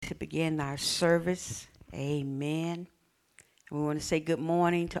to begin our service. Amen. We want to say good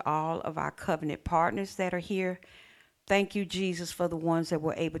morning to all of our covenant partners that are here. Thank you, Jesus, for the ones that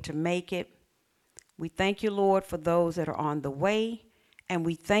were able to make it. We thank you, Lord, for those that are on the way. And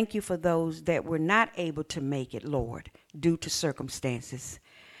we thank you for those that were not able to make it, Lord, due to circumstances.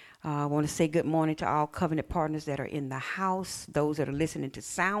 I want to say good morning to all covenant partners that are in the house, those that are listening to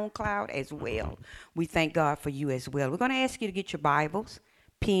SoundCloud as well. We thank God for you as well. We're going to ask you to get your Bibles,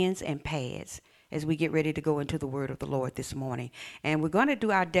 pens, and pads as we get ready to go into the word of the Lord this morning. And we're going to do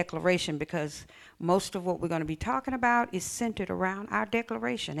our declaration because most of what we're going to be talking about is centered around our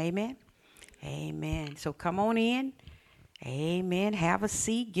declaration. Amen. Amen. So come on in. Amen. Have a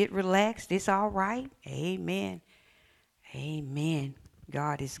seat. Get relaxed. It's all right. Amen. Amen.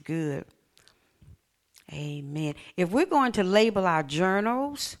 God is good. Amen. If we're going to label our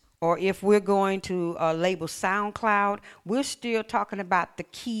journals or if we're going to label SoundCloud, we're still talking about the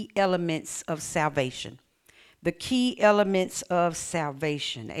key elements of salvation. The key elements of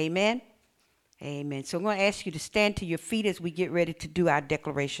salvation. Amen. Amen. So I'm going to ask you to stand to your feet as we get ready to do our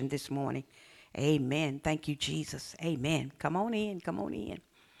declaration this morning. Amen. Thank you, Jesus. Amen. Come on in. Come on in.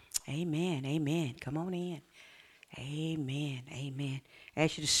 Amen. Amen. Come on in. Amen. Amen.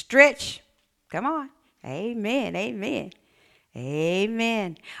 Ask you to stretch. Come on. Amen. Amen.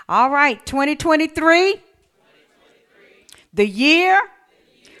 Amen. All right. 2023. The year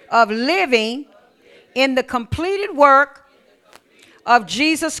of living in the completed work of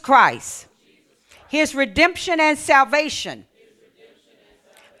Jesus Christ. His redemption and salvation.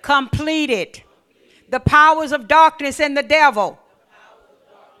 Completed. The powers of darkness and the devil.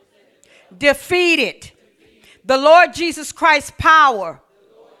 Defeated. The Lord Jesus Christ's power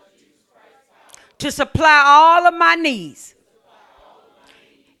to supply all of my needs.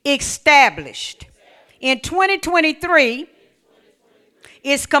 Established. In 2023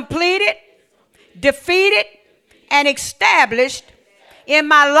 is completed, defeated, and established in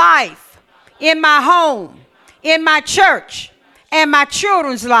my life, in my home, in my church, and my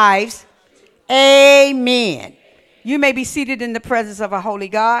children's lives. Amen. You may be seated in the presence of a holy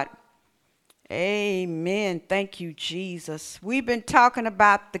God. Amen. Thank you, Jesus. We've been talking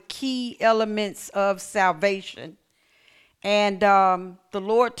about the key elements of salvation. And the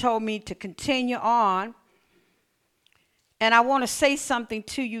Lord told me to continue on. And I want to say something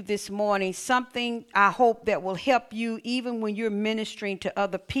to you this morning, something I hope that will help you even when you're ministering to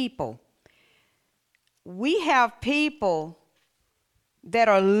other people. We have people that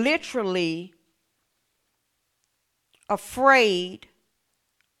are literally afraid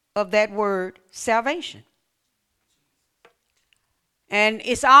of that word salvation. And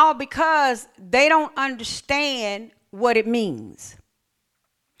it's all because they don't understand what it means.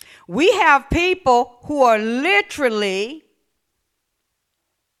 We have people who are literally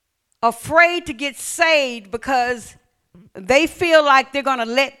afraid to get saved because they feel like they're going to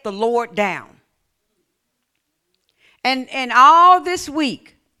let the Lord down. And all this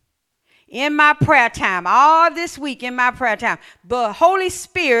week, in my prayer time, the Holy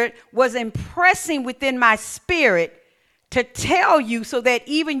Spirit was impressing within my spirit to tell you so that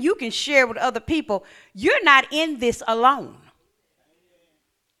even you can share with other people, you're not in this alone.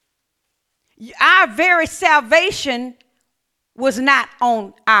 Our very salvation was not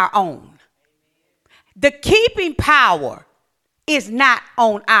on our own. The keeping power is not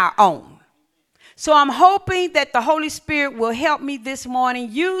on our own. So I'm hoping that the Holy Spirit will help me this morning,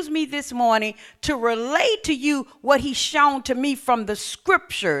 use me this morning to relate to you what he's shown to me from the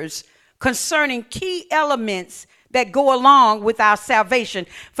scriptures concerning key elements that go along with our salvation.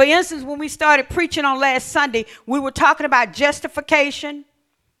 For instance, when we started preaching on last Sunday, we were talking about justification,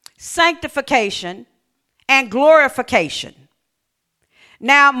 sanctification, and glorification.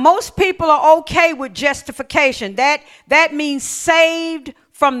 Now, most people are okay with justification. That means saved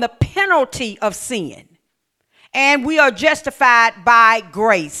from the penalty of sin. And we are justified by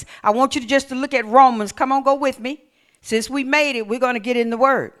grace. I want you to just to look at Romans. Come on, go with me. Since we made it, we're going to get in the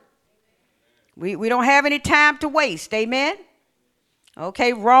word. We don't have any time to waste. Amen.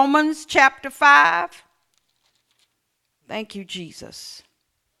 Okay, Romans chapter 5. Thank you, Jesus.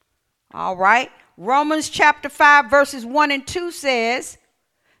 All right. Romans chapter 5 verses 1 and 2 says,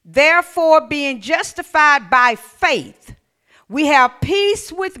 therefore, being justified by faith, we have peace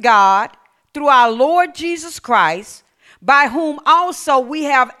with God through our Lord Jesus Christ, by whom also we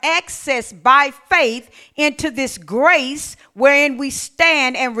have access by faith into this grace wherein we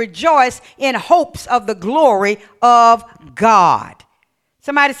stand and rejoice in hopes of the glory of God.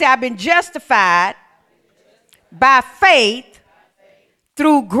 Somebody say, I've been justified by faith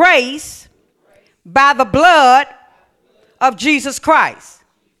through grace by the blood of Jesus Christ.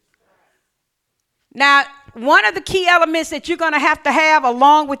 Now, one of the key elements that you're going to have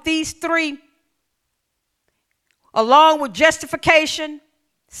along with these three, along with justification,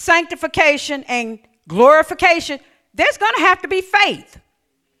 sanctification, and glorification, there's going to have to be faith.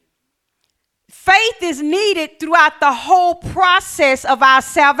 Faith is needed throughout the whole process of our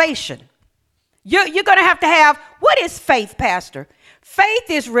salvation. You're going to have, what is faith, Pastor? Faith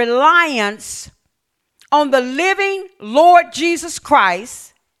is reliance on the living Lord Jesus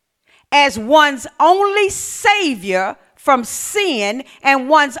Christ as one's only Savior from sin and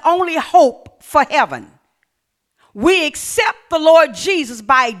one's only hope for heaven. We accept the Lord Jesus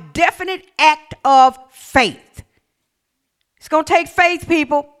by a definite act of faith. It's going to take faith,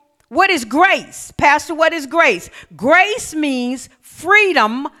 people. What is grace? Pastor, what is grace? Grace means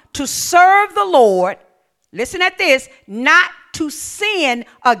freedom to serve the Lord. Listen at this, not to sin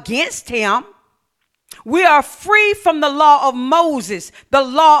against him. We are free from the law of Moses, the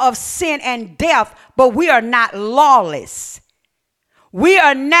law of sin and death, but we are not lawless. We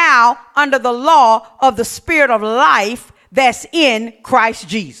are now under the law of the Spirit of life that's in Christ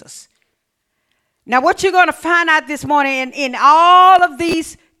Jesus. Now, what you're going to find out this morning in all of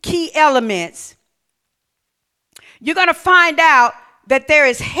these key elements, you're going to find out that there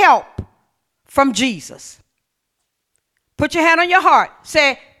is help from Jesus. Put your hand on your heart.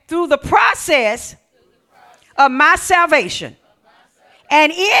 Say, through the process of my salvation,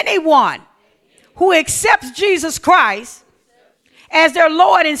 and anyone who accepts Jesus Christ as their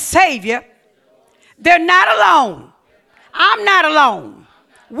Lord and Savior, they're not alone. I'm not alone.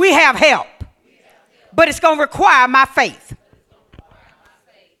 We have help, but it's going to require my faith.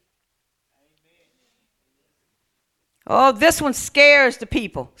 Oh, this one scares the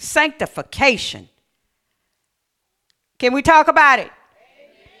people. Sanctification. Can we talk about it?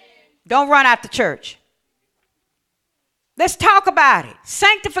 Don't run out the church. Let's talk about it.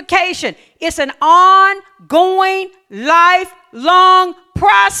 Sanctification is an ongoing, lifelong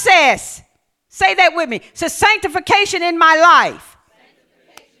process. Say that with me. So sanctification in my life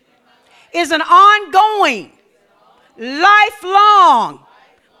is an ongoing, lifelong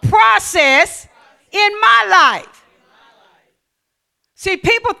process in my life. See,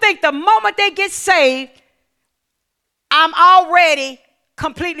 people think the moment they get saved, I'm already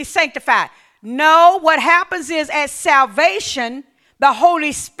completely sanctified. No, what happens is at salvation, the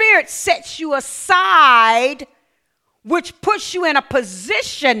Holy Spirit sets you aside, which puts you in a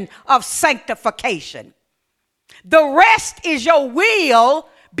position of sanctification. The rest is your will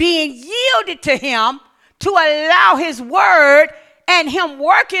being yielded to him to allow his word and him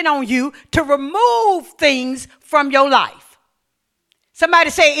working on you to remove things from your life. Somebody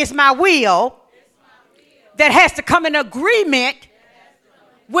say, it's my will that has to come in agreement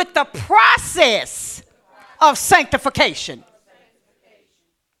with the process of sanctification.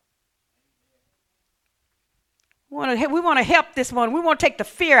 We want to help this one. We want to take the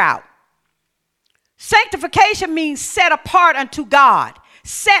fear out. Sanctification means set apart unto God.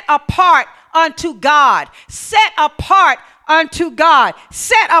 Set apart unto God. Set apart unto God.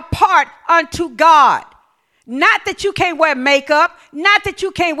 Set apart unto God. Not that you can't wear makeup, not that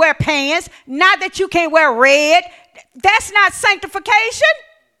you can't wear pants, not that you can't wear red. That's not sanctification.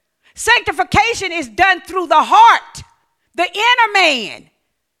 Sanctification is done through the heart, the inner man.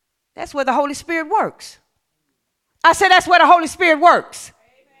 That's where the Holy Spirit works. I said that's where the Holy Spirit works.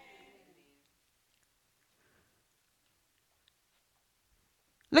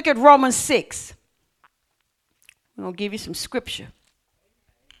 Look at Romans 6. I'm going to give you some scripture.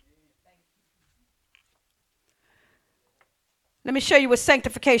 Let me show you what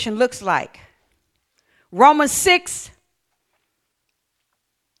sanctification looks like. Romans 6.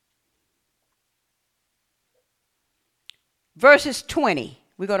 Verses 20.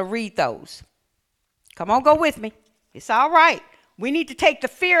 We're going to read those. Come on, go with me. It's all right. We need to take the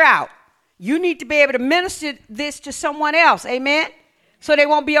fear out. You need to be able to minister this to someone else. Amen. So they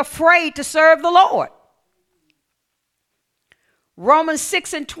won't be afraid to serve the Lord. Romans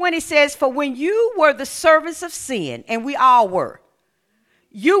 6:20 says, for when you were the servants of sin, and we all were,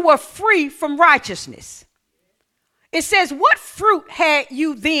 you were free from righteousness. It says, what fruit had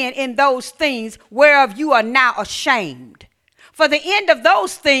you then in those things whereof you are now ashamed? For the end of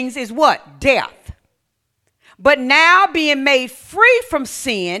those things is what? Death. But now being made free from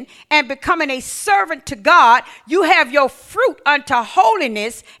sin and becoming a servant to God, you have your fruit unto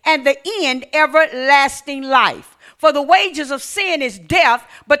holiness and the end everlasting life. For the wages of sin is death,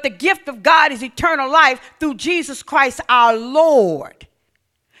 but the gift of God is eternal life through Jesus Christ our Lord.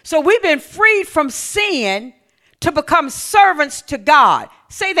 So we've been freed from sin to become servants to God.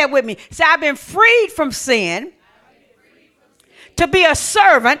 Say that with me. Say, I've been freed from sin to be a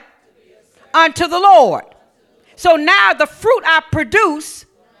servant unto the Lord. So now the fruit I produce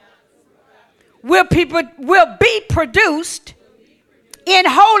will be produced in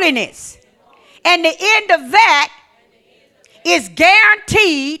holiness. And the end of that is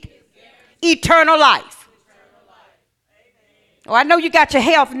guaranteed eternal life. Oh, I know you got your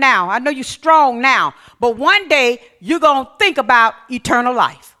health now. I know you're strong now. But one day you're going to think about eternal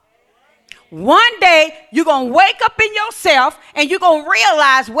life. One day you're going to wake up in yourself and you're going to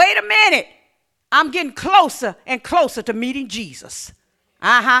realize, wait a minute, I'm getting closer and closer to meeting Jesus.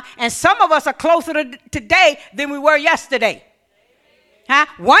 And some of us are closer to today than we were yesterday.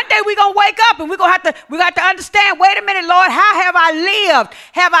 One day we're going to wake up and we got to understand, wait a minute, Lord, how have I lived?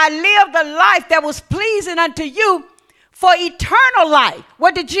 Have I lived a life that was pleasing unto you for eternal life?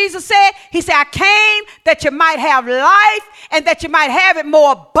 What did Jesus say? He said, I came that you might have life and that you might have it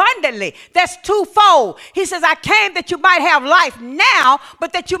more abundantly. That's twofold. He says, I came that you might have life now,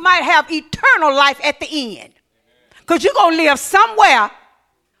 but that you might have eternal life at the end. Because you're going to live somewhere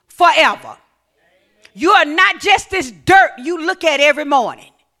forever. You are not just this dirt you look at every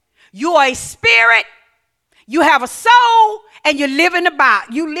morning. You are a spirit. You have a soul, and you live in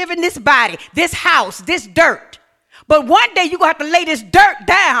this body, this house, this dirt. But one day you're going to have to lay this dirt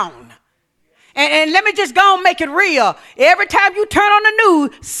down. And let me just go and make it real. Every time you turn on the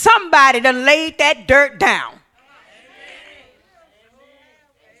news, somebody done laid that dirt down.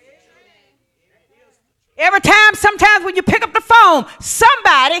 Every time, sometimes when you pick up the phone,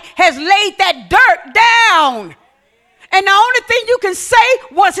 somebody has laid that dirt down. And the only thing you can say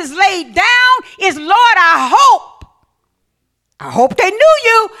once it's laid down is, Lord, I hope they knew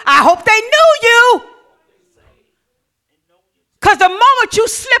you. I hope they knew you. Because the moment you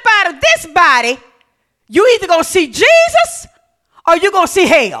slip out of this body, you either going to see Jesus or you're going to see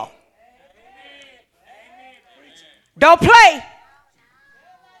hell. Don't play.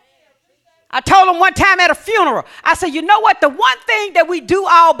 I told him one time at a funeral, I said, you know what? The one thing that we do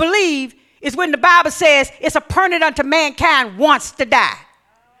all believe is when the Bible says it's appointed unto mankind once to die.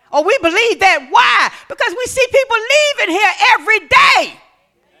 Oh, we believe that. Why? Because we see people leaving here every day.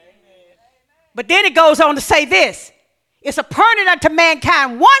 But then it goes on to say this. It's appointed unto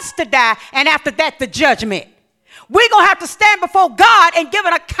mankind once to die, and after that, the judgment. We're going to have to stand before God and give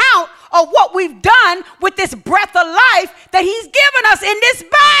an account of what we've done with this breath of life that he's given us in this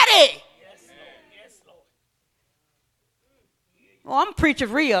body. Oh, I'm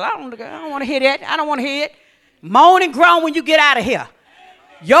preaching real. I don't want to hear that. I don't want to hear it. Moan and groan when you get out of here.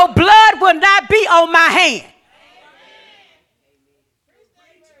 Your blood will not be on my hand.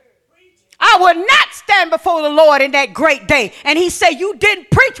 I will not stand before the Lord in that great day. And he said, you didn't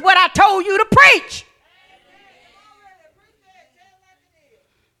preach what I told you to preach.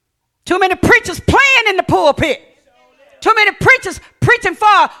 Too many preachers playing in the pulpit. Too many preachers preaching for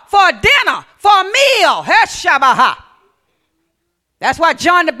a dinner, for a meal. Heshabaha. That's why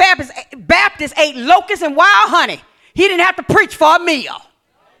John the Baptist ate locusts and wild honey. He didn't have to preach for a meal.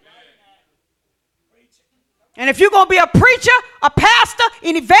 And if you're going to be a preacher, a pastor,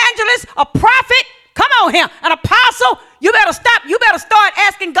 an evangelist, a prophet, come on here, an apostle, you better stop. You better start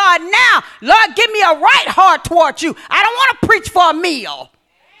asking God now, Lord, give me a right heart towards you. I don't want to preach for a meal.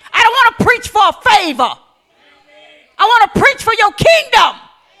 I don't want to preach for a favor. I want to preach for your kingdom.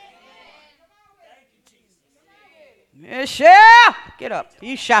 Yes, yeah. Get up.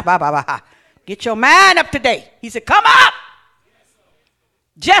 Get your mind up today. He said, come up.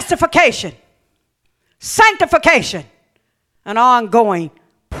 Justification, sanctification, an ongoing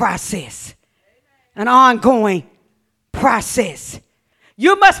process. An ongoing process.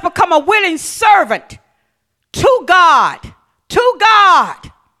 You must become a willing servant to God. To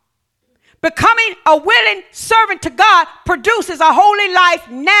God. Becoming a willing servant to God produces a holy life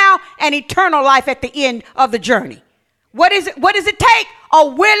now and eternal life at the end of the journey. What does it take? A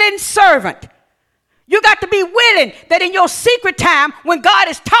willing servant. You got to be willing that in your secret time when God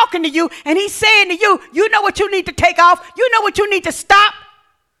is talking to you and he's saying to you, you know what you need to take off. You know what you need to stop.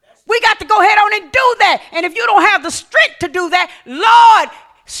 We got to go ahead on and do that. And if you don't have the strength to do that, Lord,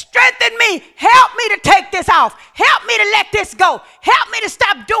 strengthen me. Help me to take this off. Help me to let this go. Help me to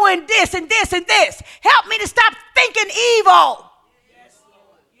stop doing this and this and this. Help me to stop thinking evil. Yes,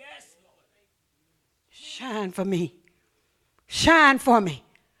 Lord. Yes, Lord. Shine for me. Shine for me.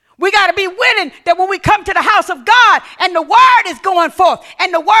 We got to be willing that when we come to the house of God and the word is going forth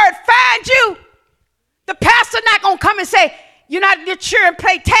and the word finds you, the pastor not going to come and say, you're not to cheer and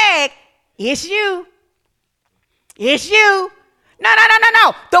play tag. It's you. It's you. No.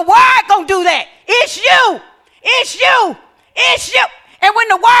 The word going to do that. It's you. It's you. It's you. And when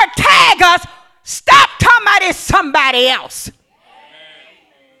the word tag us, stop talking about it's somebody else.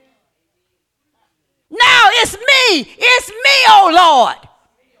 me. It's me, oh Lord.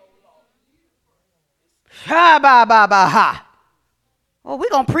 Ha, ba, ba, ba, ha. Oh, we're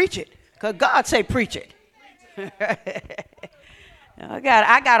going to preach it because God say preach it. I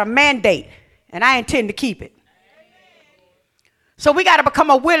got a mandate, and I intend to keep it. So we got to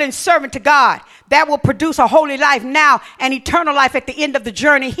become a willing servant to God that will produce a holy life now and eternal life at the end of the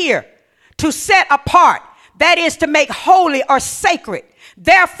journey here. To set apart, that is to make holy or sacred.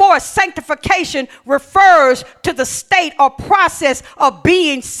 Therefore, sanctification refers to the state or process of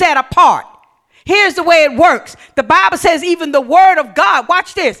being set apart. Here's the way it works. The Bible says even the word of God,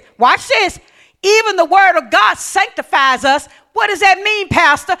 watch this, even the word of God sanctifies us. What does that mean,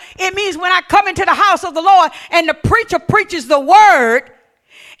 Pastor? It means when I come into the house of the Lord and the preacher preaches the word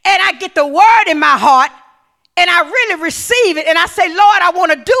and I get the word in my heart and I really receive it and I say, Lord, I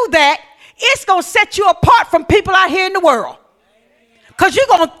want to do that. It's going to set you apart from people out here in the world. Because you're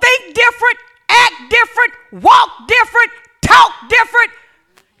going to think different, act different, walk different, talk different.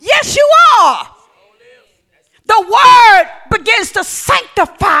 Yes, you are. The word begins to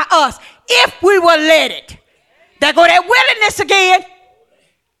sanctify us if we will let it. There go that willingness again.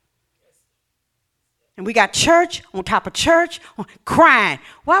 And we got church on top of church crying.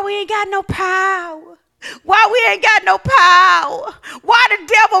 Why we ain't got no power? Why we ain't got no power? Why the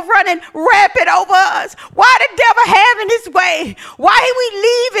devil running rampant over us? Why the devil having his way? Why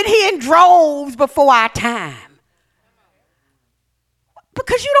we leaving here in droves before our time?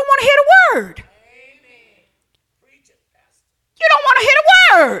 Because you don't want to hear the word. You don't want to hear the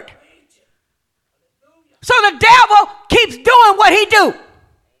word. So the devil keeps doing what he do.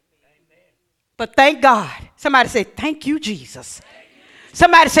 But thank God. Somebody say, thank you, Jesus.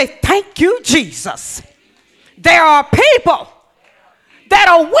 Somebody say, thank you, Jesus. There are people that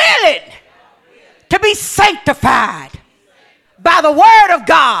are willing to be sanctified by the word of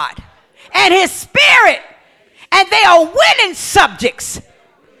God and his spirit. And they are willing subjects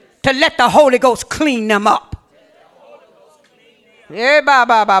to let the Holy Ghost clean them up. Yeah, ba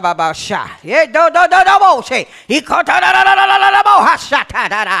ba ba ba ba sha. Yeah, do do do do bo she. He ka da da da da da da bo ha sha ta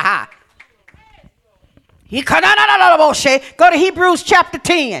da da ha. He ka da da da da bo she. Go to Hebrews chapter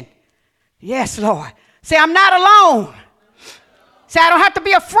 10. Yes, Lord. Say, I'm not alone. Say, I don't have to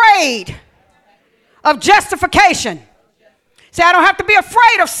be afraid of justification. Say, I don't have to be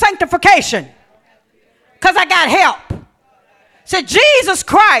afraid of sanctification because I got help. Say, Jesus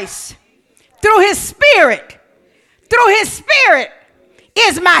Christ, through his spirit,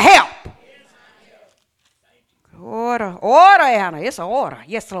 is my help. Order, Anna. It's an order.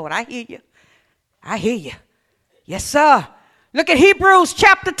 Yes, Lord, I hear you. Yes, sir. Look at Hebrews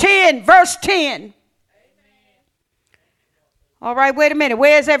chapter 10, verse 10. All right, wait a minute.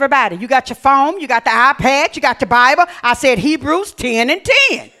 Where's everybody? You got your phone, you got the iPad, you got your Bible. I said Hebrews 10 and 10.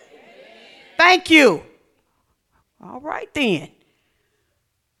 Amen. Thank you. All right, then.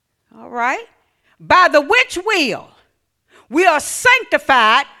 All right. By the which will we are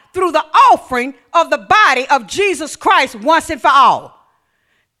sanctified through the offering of the body of Jesus Christ once and for all.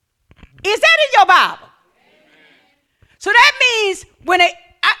 Is that in your Bible? So that means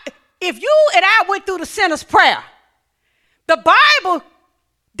if you and I went through the sinner's prayer, the Bible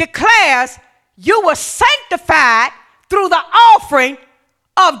declares you were sanctified through the offering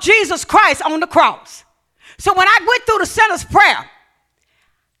of Jesus Christ on the cross. So when I went through the sinner's prayer,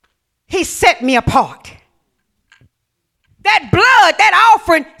 he set me apart. That blood, that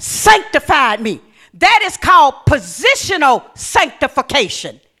offering sanctified me. That is called positional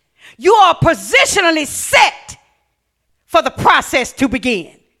sanctification. You are positionally set for the process to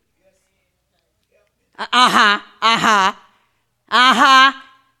begin.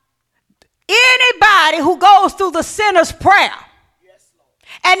 Anybody who goes through the sinner's prayer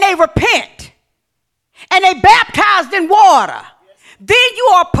and they repent and they baptized in water, then you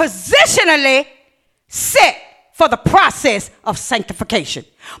are positionally set for the process of sanctification.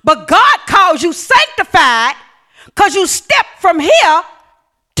 But God calls you sanctified because you step from here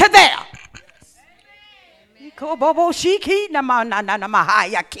to there.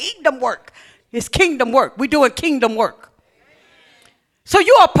 Kingdom work. It's kingdom work. We're doing kingdom work. So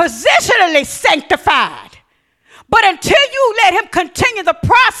you are positionally sanctified. But until you let him continue the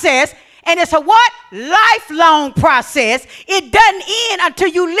process, and it's a what? Lifelong process. It doesn't end until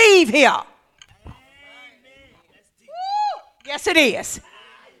you leave here. Yes, it is.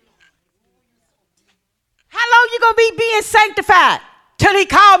 How long you going to be being sanctified? Till he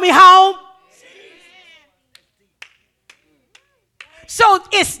called me home? So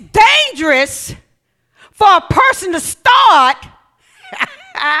it's dangerous for a person to start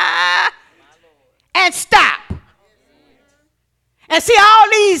and stop. And see all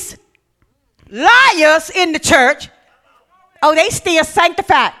these liars in the church. Oh, they still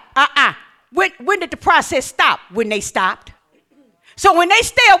sanctified. When did the process stop? When they stopped. So when they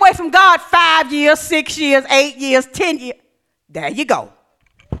stay away from God 5 years, 6 years, 8 years, 10 years, there you go.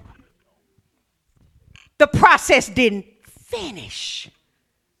 The process didn't finish.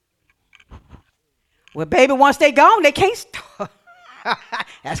 Well, baby, once they gone, they can't start.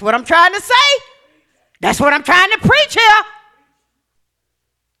 That's what I'm trying to say. That's what I'm trying to preach here.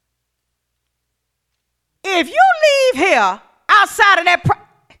 If you leave here outside of that,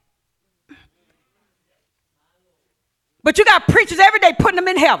 but you got preachers every day putting them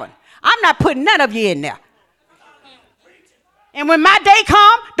in heaven. I'm not putting none of you in there. And when my day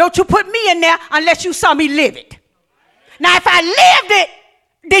come, don't you put me in there unless you saw me live it. Now, if I lived it,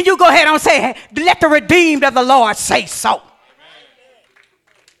 then you go ahead and say, hey, let the redeemed of the Lord say so.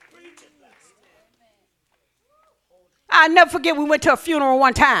 I'll never forget, we went to a funeral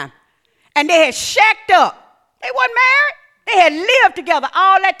one time, and they had shacked up. They wasn't married. They had lived together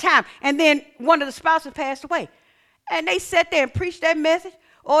all that time. And then one of the spouses passed away. And they sat there and preached that message.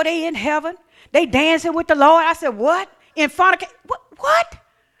 Oh, they in heaven. They dancing with the Lord. I said, what? In front of, what?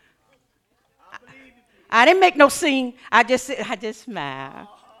 I didn't make no scene. I just smiled.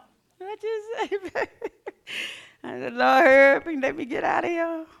 I said, Lord, help me, let me get out of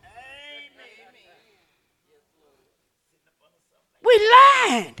here. We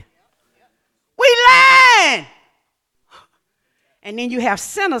learned. And then you have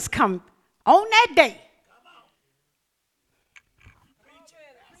sinners come on that day.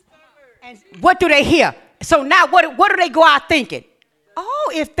 And what do they hear? So now what do they go out thinking?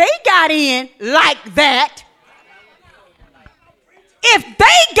 Oh, if they got in like that,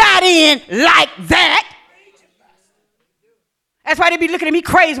 that's why they be looking at me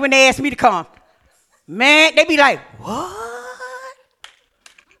crazy when they ask me to come. Man, they be like, what?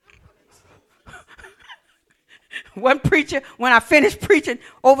 One preacher, when I finished preaching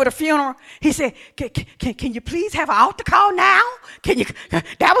over the funeral, he said, can you please have an altar call now?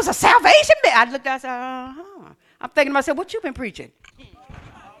 That was a salvation bit. I looked out and said, I'm thinking to myself, what you been preaching?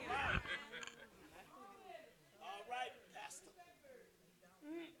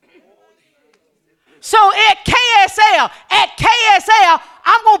 So at KSL,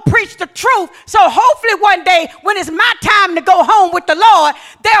 I'm going to preach the truth. So hopefully one day when it's my time to go home with the Lord,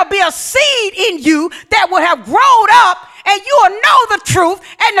 there'll be a seed in you that will have grown up and you will know the truth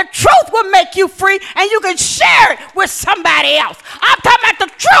and the truth will make you free and you can share it with somebody else. I'm talking about the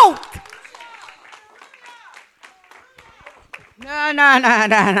truth. No.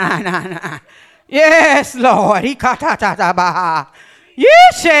 Yes, Lord.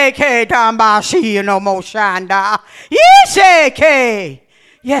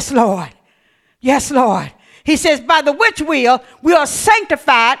 Yes, Lord. Yes, Lord. He says, by the which we are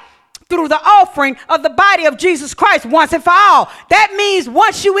sanctified through the offering of the body of Jesus Christ once and for all. That means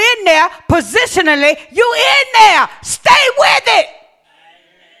once you in there, positionally, you in there. Stay with it.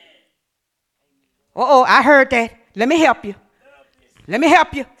 I heard that. Let me help you.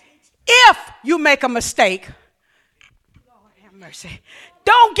 If you make a mistake, Lord have mercy,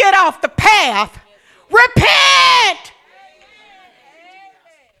 don't get off the path. Repent.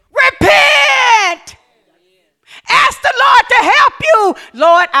 Ask the Lord to help you.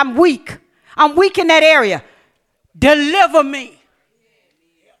 Lord, I'm weak. I'm weak in that area. Deliver me.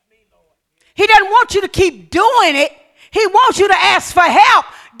 He doesn't want you to keep doing it. He wants you to ask for help.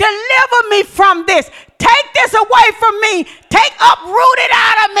 Deliver me from this. Take this away from me. Uproot it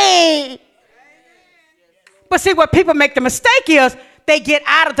out of me. But see, what people make the mistake is they get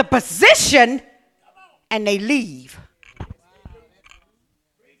out of the position and they leave.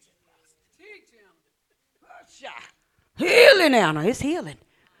 Healing, Anna. It's healing.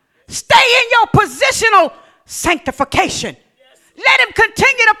 Stay in your positional sanctification. Let him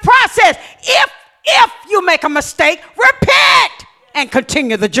continue the process. If you make a mistake, repent and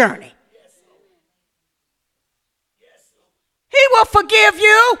continue the journey. He will forgive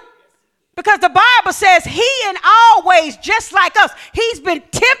you because the Bible says he in all ways, just like us, he's been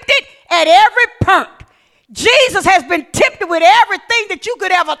tempted at every point. Jesus has been tempted with everything that you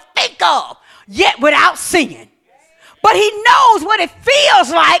could ever think of, yet without sin. But he knows what it feels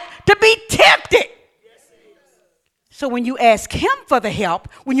like to be tempted. So when you ask him for the help,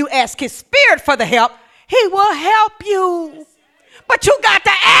 when you ask his spirit for the help, he will help you. But you got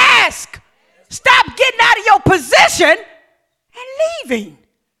to ask. Stop getting out of your position and leaving.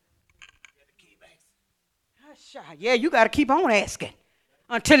 Yeah, you got to keep on asking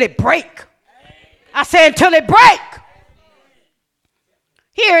until it break. I say until it break.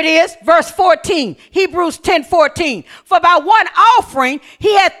 Here it is, verse 14, Hebrews 10:14. For by one offering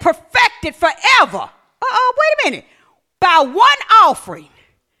he hath perfected forever. Wait a minute. By one offering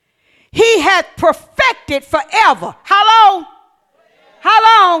he hath perfected forever. How long? How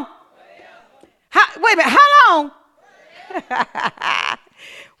long? Wait a minute, how long?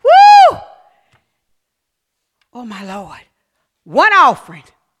 Woo! Oh my Lord. One offering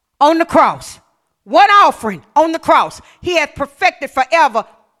on the cross. One offering on the cross. He hath perfected forever.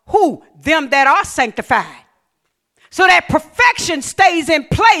 Who? Them that are sanctified. So that perfection stays in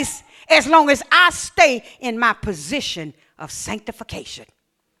place as long as I stay in my position of sanctification.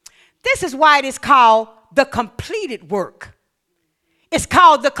 This is why it is called the completed work. It's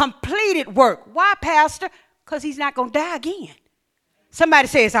called the completed work. Why, Pastor? Because he's not going to die again. Somebody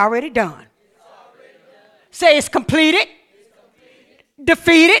say it's already done. Say it's completed,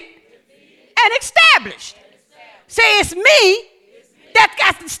 defeated, and established. Say it's me that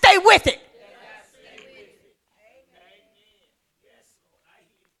got to stay with it.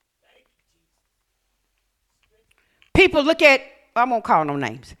 People look at, I won't call no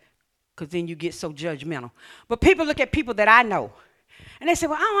names because then you get so judgmental. But people look at people that I know and they say,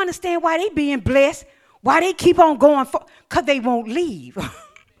 well, I don't understand why they being blessed, why they keep on going for, because they won't leave.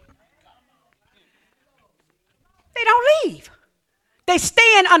 They don't leave. They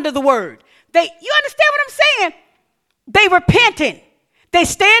stand under the word. You understand what I'm saying? They repenting. They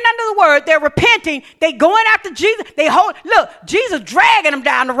stand under the word. They're repenting. They going after Jesus. Look, Jesus dragging them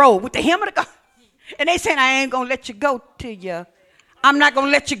down the road with the hem of the garment. And they saying, I ain't going to let you go till you. I'm not going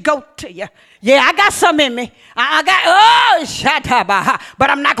to let you go till you. Yeah, I got some in me. But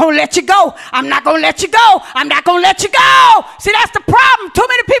I'm not going to let you go. I'm not going to let you go. I'm not going to let you go. See, that's the problem. Too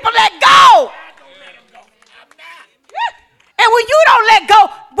many people let go. And when you don't let go,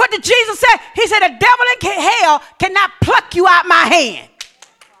 what did Jesus say? He said, the devil in hell cannot pluck you out my hand.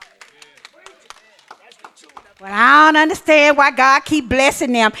 Well, I don't understand why God keep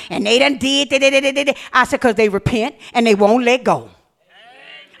blessing them. And they done did. I said, because they repent and they won't let go.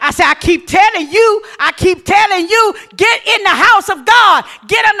 I said, I keep telling you, get in the house of God.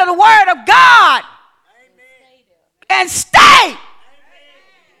 Get under the word of God. And stay.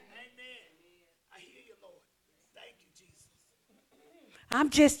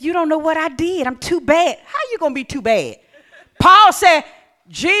 You don't know what I did. I'm too bad. How you going to be too bad? Paul said,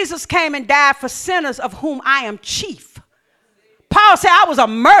 Jesus came and died for sinners of whom I am chief. Paul said I was a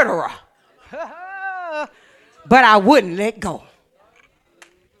murderer. But I wouldn't let go.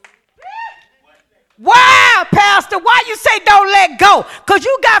 Wow, Pastor, why you say don't let go? Because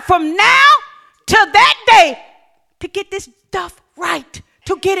you got from now till that day to get this stuff right.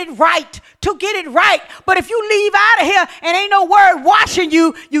 To get it right. But if you leave out of here and ain't no word washing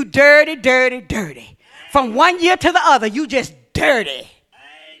you, you dirty, dirty, dirty. From one year to the other, you just dirty.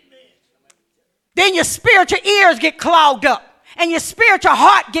 Then your spiritual ears get clogged up and your spiritual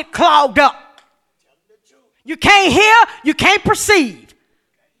heart get clogged up. You can't hear, you can't perceive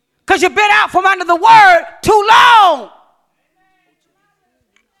because you've been out from under the word too long.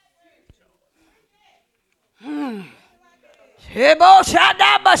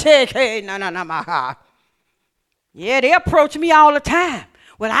 Yeah, they approach me all the time.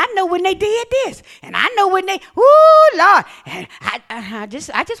 Well, I know when they did this, and I know when they, Lord, and I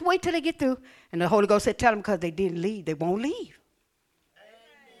just wait till they get through. And the Holy Ghost said, tell them because they didn't leave, they won't leave.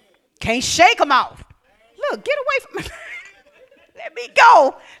 Can't shake them off. Look, get away from me. Let me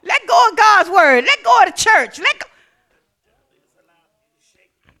go. Let go of God's word. Let go of the church. Let go.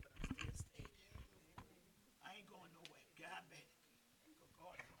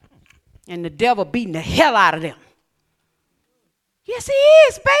 And the devil beating the hell out of them. Yes, he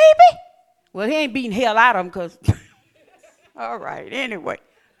is, baby. Well, he ain't beating hell out of them because, all right, anyway.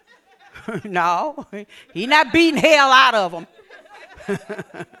 No, he not beating hell out of them.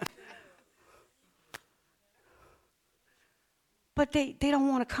 But they don't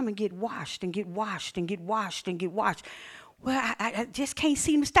want to come and get washed and get washed and get washed and get washed. Well, I just can't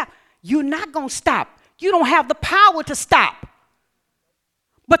seem to stop. You're not going to stop. You don't have the power to stop.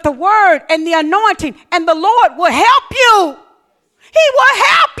 But the word and the anointing and the Lord will help you. He will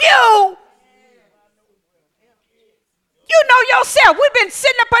help you. You know yourself. We've been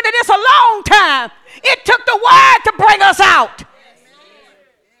sitting up under this a long time. It took the word to bring us out.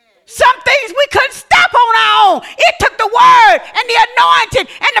 Some things we couldn't stop on our own. It took the word and the anointing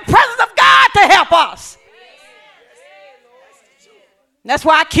and the presence of God to help us. That's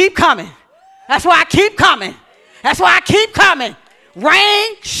why I keep coming. That's why I keep coming. That's why I keep coming.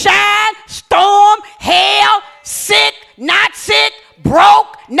 Rain, shine, storm, hell, sick, not sick,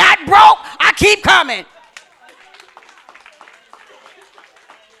 broke, not broke. I keep coming.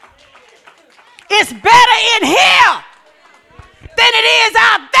 It's better in here than it is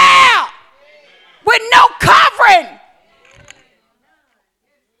out there with no covering.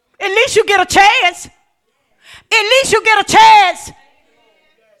 At least you get a chance. At least you get a chance.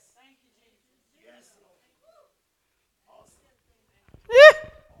 Yeah.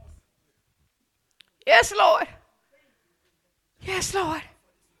 Yes, Lord. Yes, Lord.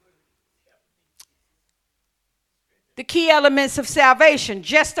 The key elements of salvation: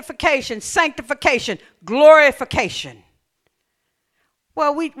 justification, sanctification, glorification.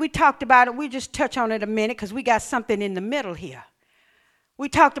 Well, we talked about it. We just touch on it a minute because we got something in the middle here. We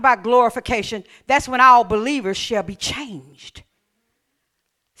talked about glorification. That's when all believers shall be changed.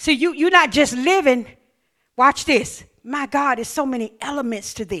 See, you're not just living. Watch this. My God, there's so many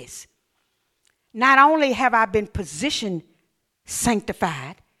elements to this. Not only have I been positioned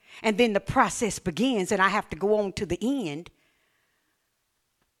sanctified, and then the process begins and I have to go on to the end,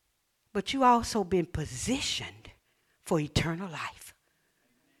 but you also been positioned for eternal life.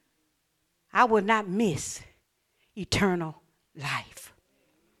 I will not miss eternal life.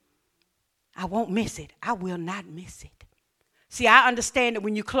 I won't miss it. I will not miss it. See, I understand that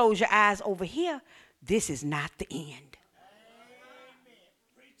when you close your eyes over here, this is not the end.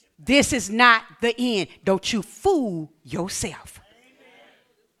 This is not the end. Don't you fool yourself.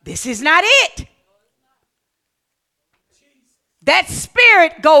 This is not it. That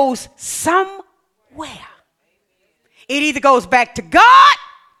spirit goes somewhere. It either goes back to God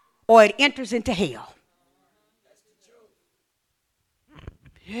or it enters into hell.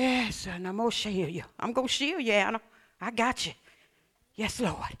 Yes, and I'm going to shield you. I'm going to shield you, Anna. I got you. Yes,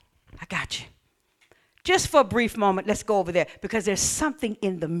 Lord. I got you. Just for a brief moment, let's go over there because there's something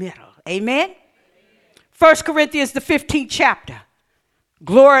in the middle. Amen? 1 Corinthians, the 15th chapter.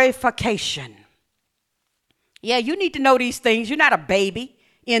 Glorification. Yeah, you need to know these things. You're not a baby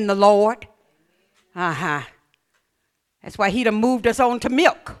in the Lord. That's why he done moved us on to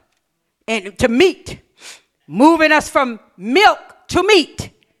milk and to meat. Moving us from milk to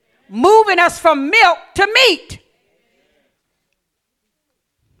meat. Moving us from milk to meat.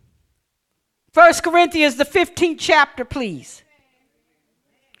 1 Corinthians, the 15th chapter, please.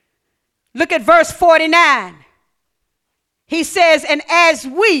 Look at verse 49. He says, and as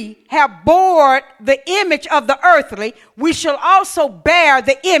we have borne the image of the earthly, we shall also bear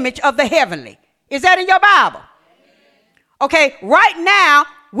the image of the heavenly. Is that in your Bible? Okay, right now,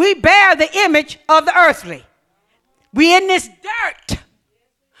 we bear the image of the earthly. We in this dirt.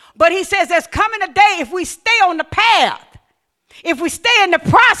 But he says there's coming a day if we stay on the path. If we stay in the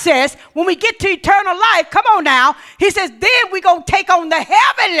process, when we get to eternal life, come on now, he says, then we're going to take on the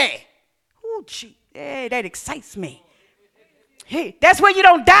heavenly. Oh, gee, hey, that excites me. Hey, that's where you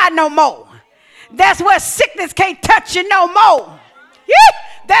don't die no more. That's where sickness can't touch you no more. Yeah,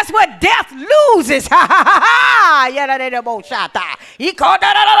 that's where death loses. See,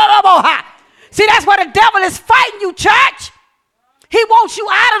 that's where the devil is fighting you, church. He wants you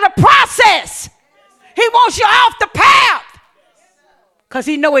out of the process. He wants you off the path. Because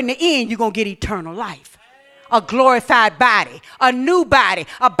he know in the end you're going to get eternal life. A glorified body, a new body,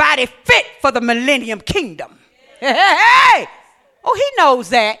 a body fit for the millennium kingdom. Hey. Oh, he knows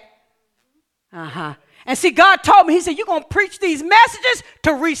that. And see, God told me, he said, you're going to preach these messages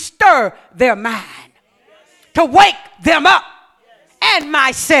to restir their mind, to wake them up. And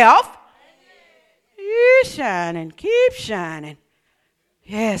myself, you shining, keep shining.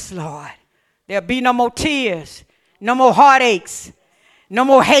 Yes, Lord. There'll be no more tears, no more heartaches, no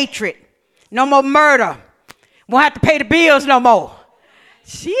more hatred, no more murder. Won't have to pay the bills no more.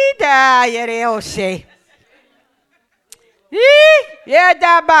 She died, yeah, they all say. Yeah,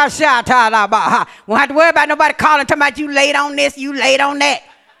 won't have to worry about nobody calling, talking about you late on this, you late on that.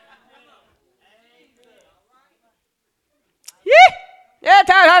 Yeah,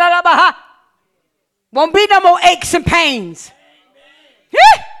 won't be no more aches and pains.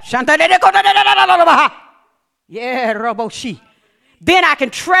 Yeah, Roboshi. Then I can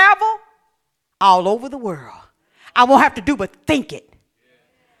travel all over the world. I won't have to do but think it.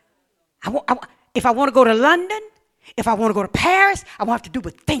 If I want to go to London, if I want to go to Paris, I won't have to do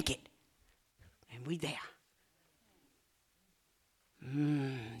but think it. And we there.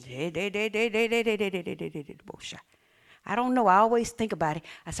 I don't know. I always think about it.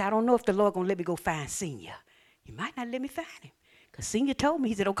 I said, I don't know if the Lord going to let me go find Senior. He might not let me find him. Because Senior told me,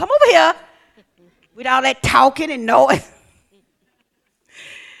 he said, oh, come over here with all that talking and noise.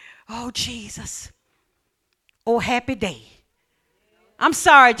 Oh, Jesus. Oh, happy day. I'm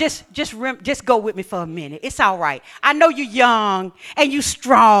sorry. Just go with me for a minute. It's all right. I know you're young and you're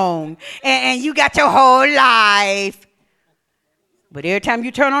strong and you got your whole life. But every time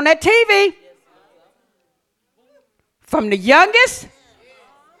you turn on that TV, From the youngest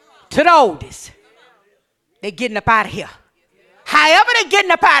to the oldest. They're getting up out of here. However they're getting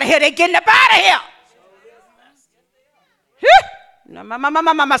up out of here, they're getting up out of here.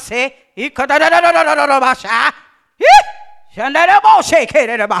 Mama say,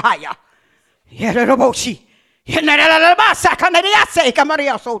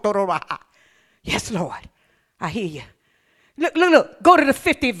 yes, Lord. I hear you. Look. Go to the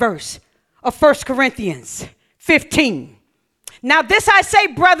 50th verse of 1 Corinthians 15. Now this I say,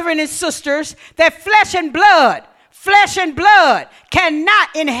 brethren and sisters, that flesh and blood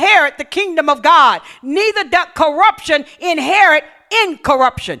cannot inherit the kingdom of God. Neither does corruption inherit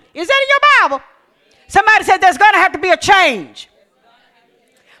incorruption. Is that in your Bible? Somebody said there's going to have to be a change.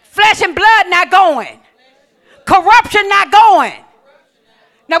 Flesh and blood not going. Corruption not going.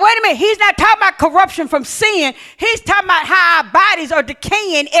 Now, wait a minute. He's not talking about corruption from sin. He's talking about how our bodies are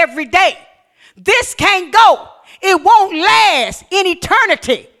decaying every day. This can't go. It won't last in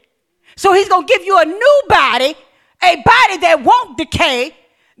eternity. So he's going to give you a new body, a body that won't decay,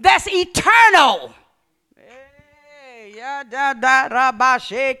 that's eternal.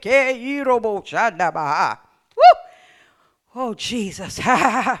 Oh, Jesus.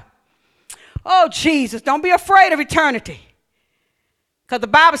 Oh, Jesus. Don't be afraid of eternity. Because the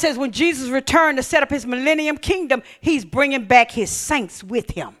Bible says when Jesus returned to set up his millennium kingdom, he's bringing back his saints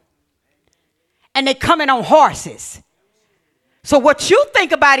with him. And they're coming on horses. So what you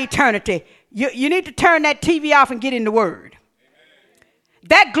think about eternity, you need to turn that TV off and get in the Word.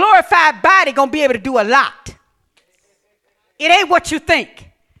 That glorified body going to be able to do a lot. It ain't what you think.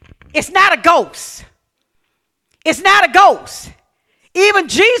 It's not a ghost. It's not a ghost. Even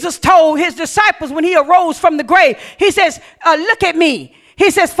Jesus told his disciples when he arose from the grave, he says, look at me.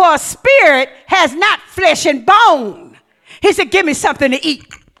 He says, for a spirit has not flesh and bone. He said, give me something to eat.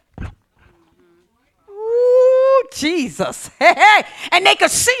 Ooh, Jesus. And they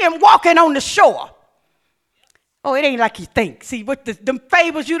could see him walking on the shore. Oh, it ain't like you think. See, with them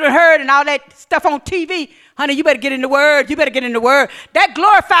fables you done heard and all that stuff on TV, honey, you better get in the Word. You better get in the Word. That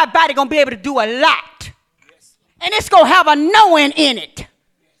glorified body going to be able to do a lot. And it's going to have a knowing in it.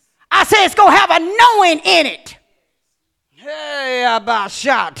 I say it's going to have a knowing in it. Yeah,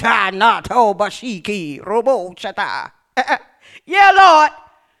 Lord.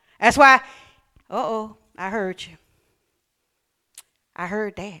 That's why, I heard you. I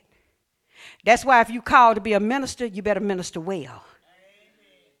heard that. That's why if you call to be a minister, you better minister well.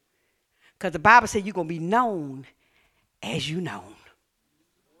 Because the Bible said you're going to be known as you known.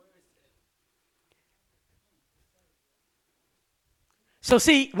 So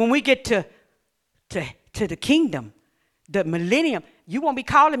see, when we get to the kingdom, the millennium, you won't be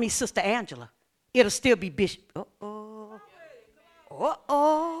calling me Sister Angela. It'll still be Bishop.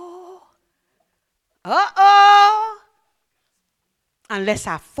 Unless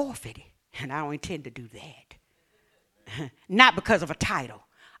I forfeit it. And I don't intend to do that. Not because of a title.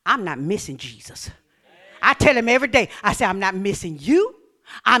 I'm not missing Jesus. I tell him every day, I say, I'm not missing you.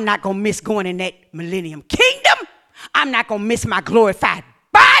 I'm not going to miss going in that millennium kingdom. I'm not going to miss my glorified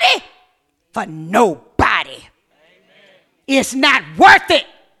body for nobody. Amen. It's not worth it.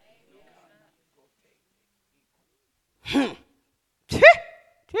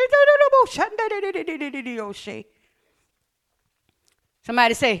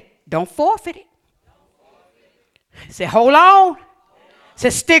 Somebody say, don't forfeit it. Say, hold on. Say,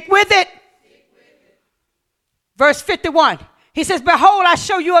 stick with it. Verse 51. He says, behold, I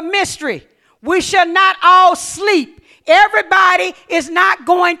show you a mystery. We shall not all sleep. Everybody is not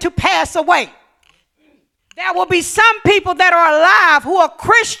going to pass away. There will be some people that are alive who are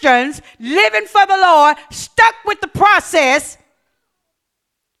Christians, living for the Lord, stuck with the process.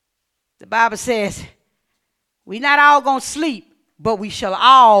 The Bible says, we're not all going to sleep, but we shall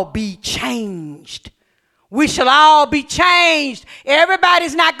all be changed. We shall all be changed.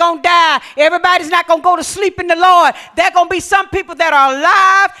 Everybody's not going to die. Everybody's not going to go to sleep in the Lord. There are going to be some people that are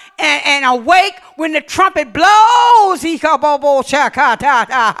alive and awake when the trumpet blows. And they're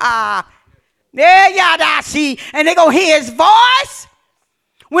going to hear his voice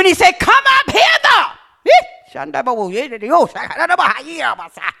when he said, come up hither.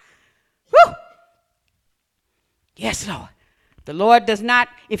 Yes, Lord. The Lord does not,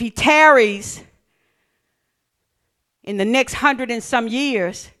 if he tarries in the next 100 and some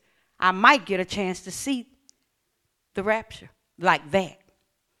years, I might get a chance to see the rapture like that.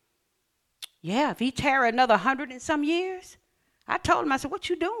 Yeah, if he tarry another 100 and some years, I told him, I said, what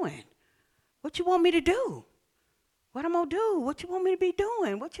you doing? What you want me to do? What I'm going to do? What you want me to be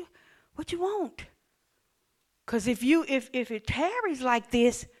doing? What you want? Because if it tarries like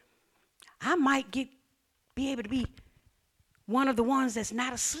this, I might be able to be one of the ones that's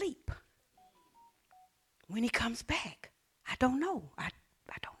not asleep when he comes back. I don't know. I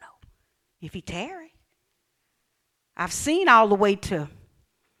don't know if he tarry. I've seen all the way to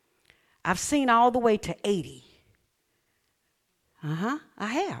 80. I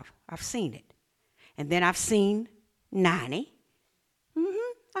have. I've seen it. And then I've seen 90.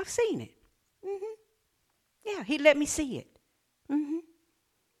 I've seen it. Yeah, he let me see it.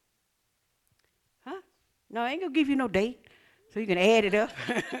 No, I ain't gonna give you no date, so you can add it up.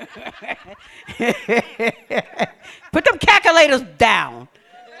 Put them calculators down.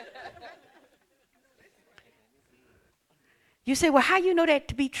 You say, well, how you know that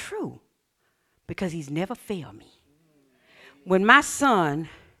to be true? Because he's never failed me. When my son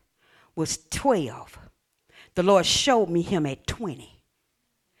was 12, the Lord showed me him at 20.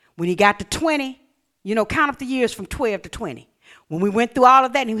 When he got to 20, count up the years from 12 to 20. When we went through all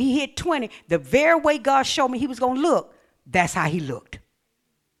of that and he hit 20, the very way God showed me he was going to look, that's how he looked.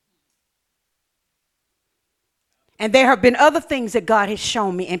 And there have been other things that God has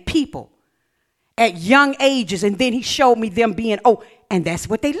shown me and people at young ages, and then he showed me them being, and that's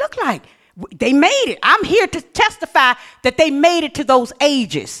what they look like. They made it. I'm here to testify that they made it to those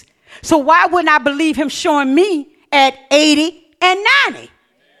ages. So why wouldn't I believe him showing me at 80 and 90?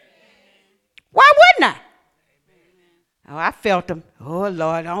 Why wouldn't I? Oh, I felt them. Oh,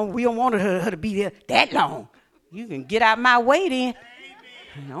 Lord, we don't want her to be there that long. You can get out my way then.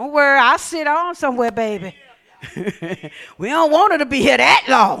 Don't worry, I'll sit on somewhere, baby. We don't want her to be here that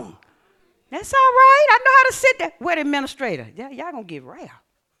long. That's all right. I know how to sit there. Where the administrator? Y'all going to get rare.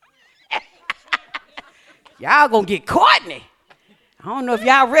 Y'all going to get Courtney. I don't know if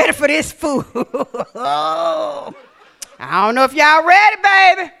y'all ready for this food. I don't know if y'all ready,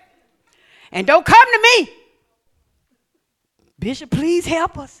 baby. And don't come to me. Bishop, please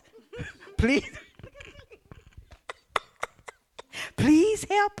help us. Please. Please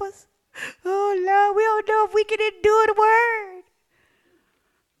help us. Oh, Lord, we don't know if we can endure the word.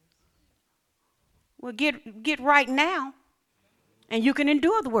 Well, get right now, and you can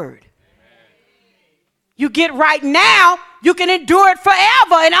endure the word. You get right now, you can endure it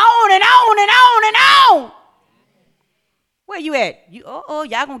forever and on and on and on and on. Where you at? Y'all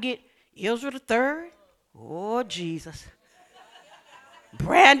gonna get Israel the third? Oh, Jesus.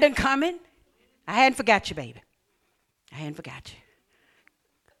 Brandon coming. I hadn't forgot you, baby. I hadn't forgot you.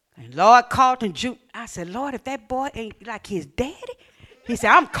 And Lord Carlton Jr., I said, Lord, if that boy ain't like his daddy, he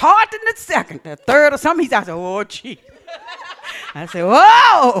said, I'm Carlton the second, the third or something. He said, oh, gee. I said,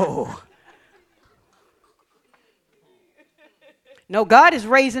 whoa. No, God is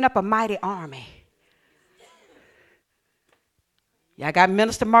raising up a mighty army. Y'all got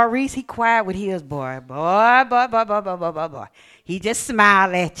Minister Maurice. He quiet with his boy. Boy. He just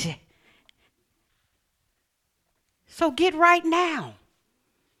smile at you. So get right now.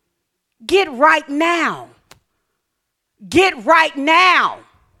 Get right now. Get right now.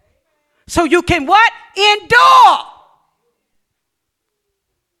 So you can what? Endure.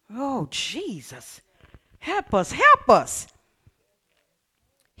 Oh, Jesus. Help us. Help us.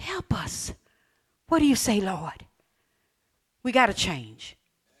 Help us. What do you say, Lord? We got to change.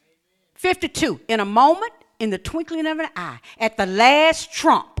 52. In a moment, in the twinkling of an eye, at the last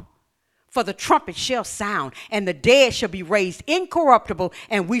trump, for the trumpet shall sound, and the dead shall be raised incorruptible,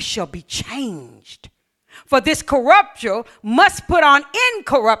 and we shall be changed. For this corruption must put on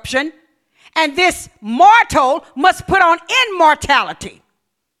incorruption, and this mortal must put on immortality.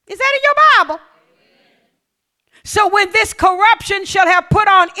 Is that in your Bible? So when this corruption shall have put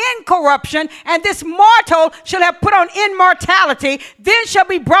on incorruption, and this mortal shall have put on immortality, then shall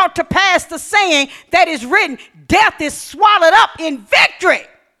be brought to pass the saying that is written, death is swallowed up in victory.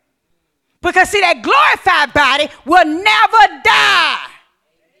 Because see, that glorified body will never die.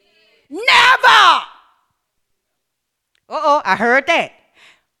 Never. I heard that.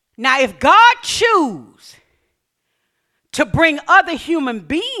 Now, if God choose to bring other human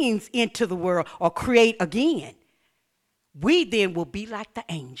beings into the world or create again, we then will be like the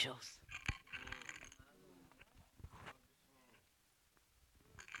angels.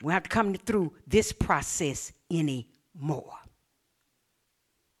 We don't have to come through this process anymore.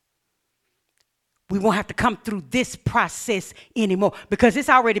 We won't have to come through this process anymore because it's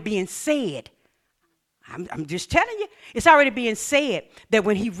already being said. I'm just telling you, it's already being said that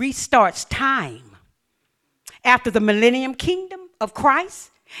when he restarts time after the millennium kingdom of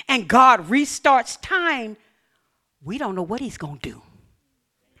Christ and God restarts time, we don't know what he's going to do.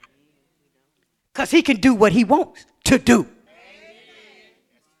 Because he can do what he wants to do.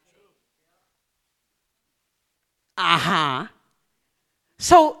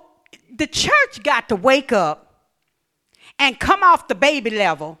 So the church got to wake up and come off the baby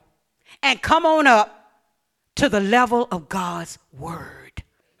level and come on up to the level of God's word.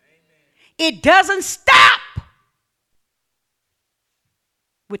 It doesn't stop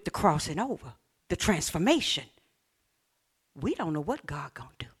with the crossing over, the transformation. We don't know what God gonna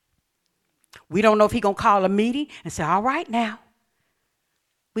do. We don't know if he gonna call a meeting and say, all right now,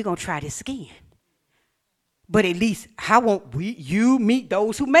 we're gonna try this again. But at least how won't you meet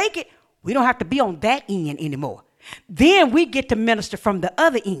those who make it? We don't have to be on that end anymore. Then we get to minister from the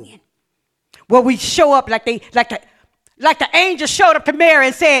other end, where we show up like the angel showed up to Mary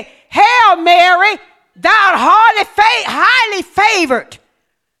and said, "Hail Mary, thou art highly favored."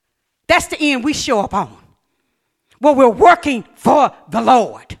 That's the end we show up on. Where we're working for the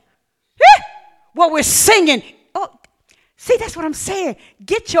Lord. Where we're singing. Oh, see, that's what I'm saying.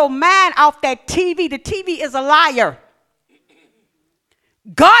 Get your mind off that TV. The TV is a liar.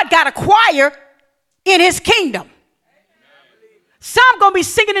 God got a choir in his kingdom. Some going to be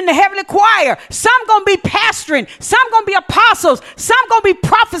singing in the heavenly choir. Some going to be pastoring. Some going to be apostles. Some going to be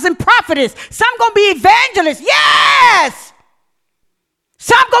prophets and prophetess. Some going to be evangelists. Yes.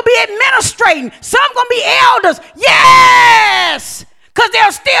 Some going to be administrating. Some going to be elders. Yes. Because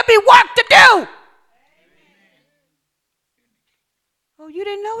there'll still be work to do. Oh, you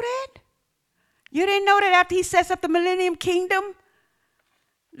didn't know that? You didn't know that after he sets up the millennium kingdom,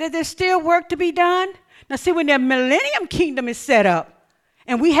 that there's still work to be done? Now, see, when the millennium kingdom is set up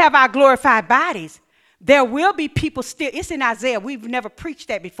and we have our glorified bodies, there will be people still. It's in Isaiah. We've never preached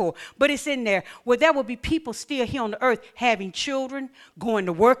that before, but it's in there where there will be people still here on the earth having children, going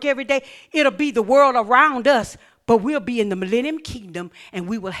to work every day. It'll be the world around us, but we'll be in the millennium kingdom and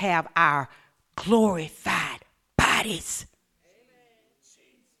we will have our glorified bodies.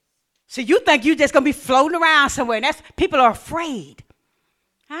 See, you think you're just going to be floating around somewhere, and people are afraid.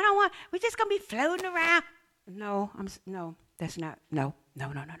 We're just going to be floating around. No, that's not, no.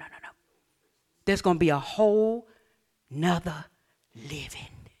 There's going to be a whole nother living.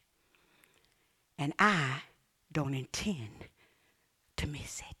 And I don't intend to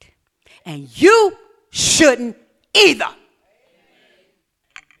miss it. And you shouldn't either.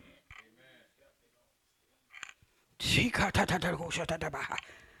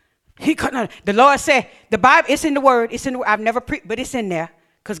 The Lord said, the Bible, it's in the word. I've never preached, but it's in there.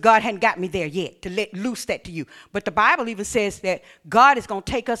 Because God hadn't got me there yet to let loose that to you. But the Bible even says that God is going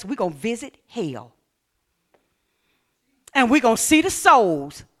to take us, we're going to visit hell. And we're going to see the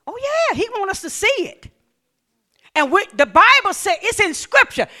souls. Oh, yeah, he wants us to see it. And the Bible said, it's in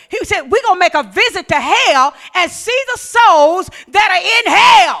scripture. He said, we're going to make a visit to hell and see the souls that are in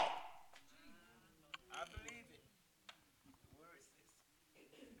hell. I believe it.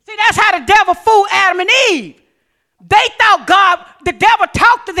 See, that's how the devil fooled Adam and Eve. They thought the devil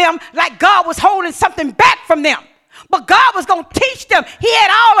talked to them like God was holding something back from them. But God was going to teach them. He had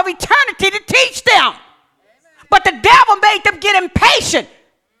all of eternity to teach them. But the devil made them get impatient.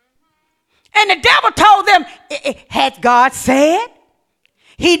 And the devil told them, had God said?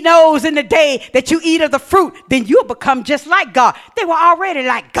 He knows in the day that you eat of the fruit, then you'll become just like God. They were already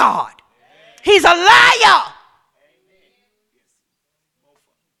like God. He's a liar.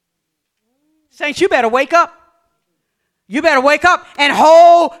 Saints, you better wake up. You better wake up and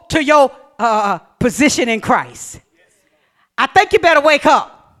hold to your position in Christ. I think you better wake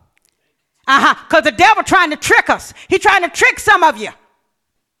up. Because the devil trying to trick us. He's trying to trick some of you.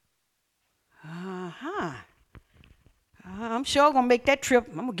 I'm sure I'm going to make that trip.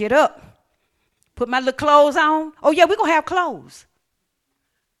 I'm going to get up. Put my little clothes on. Oh, yeah, we're going to have clothes.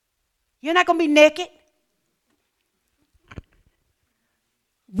 You're not going to be naked.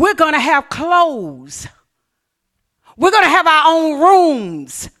 We're going to have clothes. We're going to have our own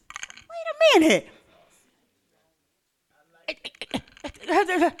rooms. Wait a minute.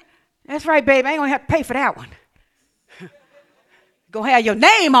 That's right, baby. I ain't going to have to pay for that one. Going to have your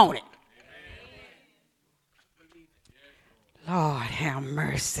name on it. Lord, have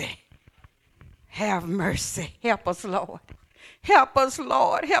mercy. Have mercy. Help us, Lord. Help us,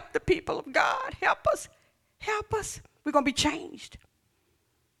 Lord. Help the people of God. Help us. Help us. We're going to be changed.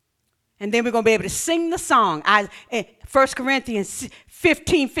 And then we're going to be able to sing the song. 1 Corinthians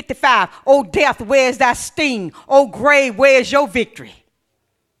 15:55. O death, where's thy sting? O grave, where's your victory?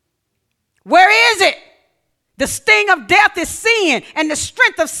 Where is it? The sting of death is sin, and the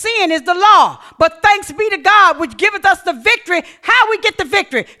strength of sin is the law. But thanks be to God, which giveth us the victory. How we get the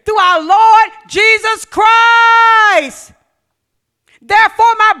victory? Through our Lord Jesus Christ.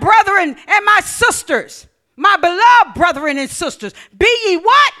 Therefore, my brethren and my sisters, my beloved brethren and sisters, be ye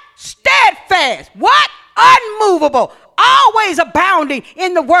what? Steadfast. What? Unmovable. Always abounding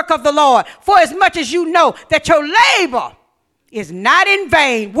in the work of the Lord. For as much as you know that your labor is not in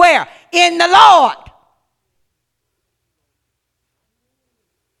vain. Where? In the Lord.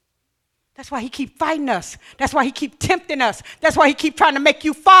 That's why he keep fighting us. That's why he keep tempting us. That's why he keep trying to make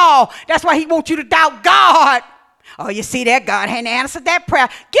you fall. That's why he wants you to doubt God. Oh, you see that? God hadn't answered that prayer.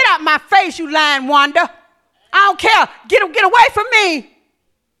 Get out my face, you lying wonder. I don't care. Get away from me.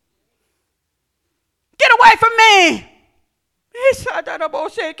 Get away from me.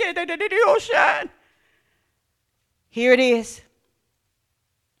 Here it is.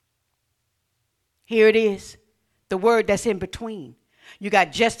 Here it is. The word that's in between. You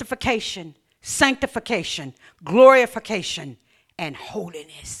got justification, sanctification, glorification, and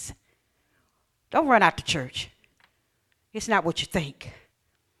holiness. Don't run out to church. It's not what you think.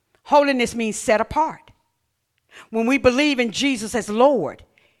 Holiness means set apart. When we believe in Jesus as Lord,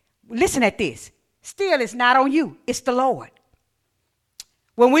 listen at this. Still, it's not on you. It's the Lord.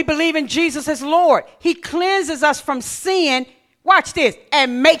 When we believe in Jesus as Lord, he cleanses us from sin, watch this,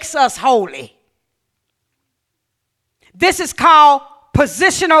 and makes us holy. This is called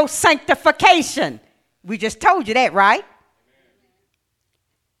positional sanctification. We just told you that, right?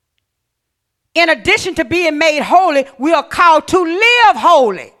 In addition to being made holy, we are called to live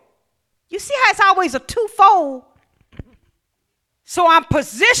holy. You see how it's always a twofold? So I'm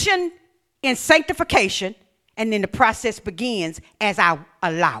positioned in sanctification, and then the process begins as I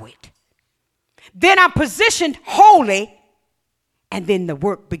allow it. Then I'm positioned holy, and then the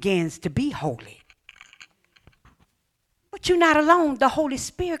work begins to be holy. But you're not alone. The Holy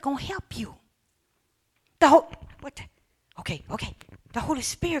Spirit gonna help you. The Holy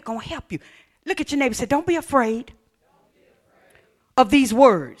Spirit gonna help you. Look at your neighbor and say, don't be afraid of these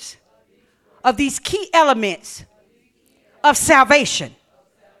words, of these key elements of salvation,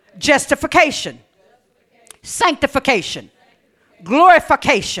 justification, sanctification,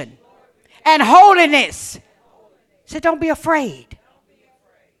 glorification, and holiness. Say, don't be afraid.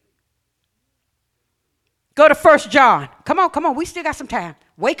 Go to 1 John. Come on. We still got some time.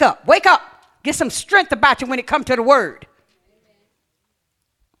 Wake up. Get some strength about you when it comes to the word.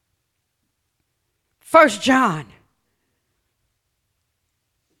 1 John.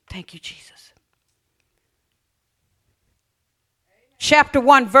 Thank you, Jesus. Chapter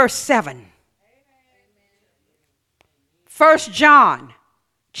 1, verse 7. 1 John,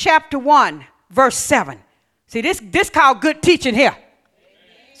 chapter 1, verse 7. See, this called good teaching here.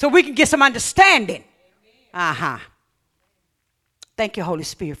 So we can get some understanding. Thank you, Holy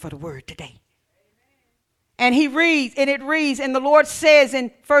Spirit, for the word today. And it reads, and the Lord says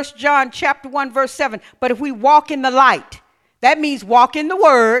in 1 John chapter 1, verse 7, but if we walk in the light, that means walk in the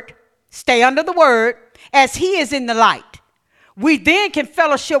word, stay under the word, as he is in the light. We then can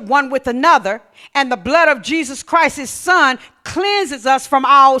fellowship one with another, and the blood of Jesus Christ, his son, cleanses us from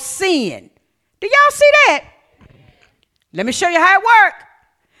all sin. Do y'all see that? Let me show you how it works.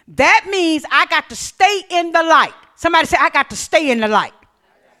 That means I got to stay in the light. Somebody say, I got to stay in the light.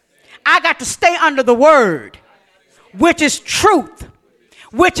 I got to stay under the word, which is truth,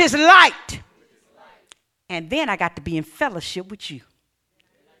 which is light. And then I got to be in fellowship with you.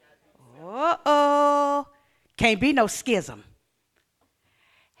 Can't be no schism.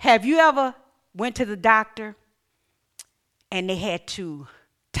 Have you ever went to the doctor and they had to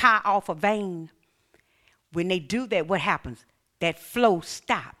tie off a vein? When they do that, what happens? That flow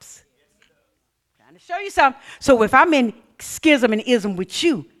stops. I'm trying to show you something. So if I'm in schism and ism with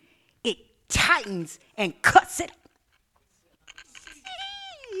you, it tightens and cuts it.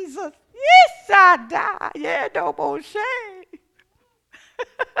 Jesus. Yes, I die. Yeah, no more shame.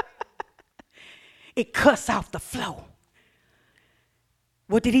 It cuts off the flow.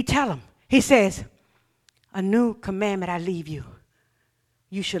 What did he tell him? He says, a new commandment I leave you.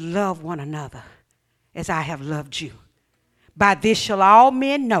 You should love one another as I have loved you. By this shall all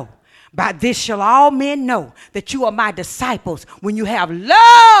men know. By this shall all men know that you are my disciples when you have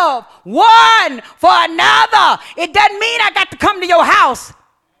love one for another. It doesn't mean I got to come to your house.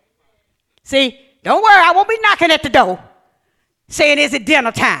 See, don't worry, I won't be knocking at the door saying, is it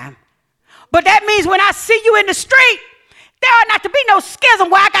dinner time? But that means when I see you in the street, there ought not to be no schism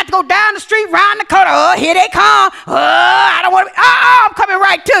where I got to go down the street, round the corner. Oh, here they come. Oh, I don't want to be. I'm coming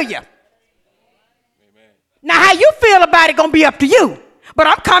right to you. Amen. Now, how you feel about it going to be up to you. But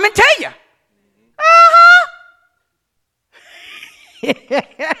I'm coming to you.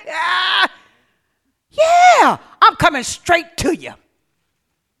 Yeah, I'm coming straight to you.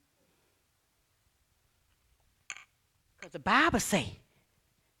 Because the Bible says,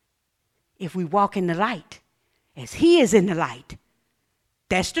 if we walk in the light, as he is in the light,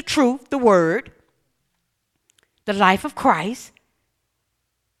 that's the truth, the word, the life of Christ,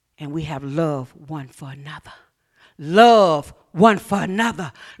 and we have love one for another. Love one for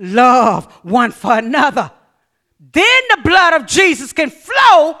another. Love one for another. Then the blood of Jesus can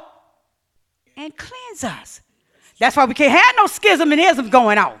flow and cleanse us. That's why we can't have no schism and isms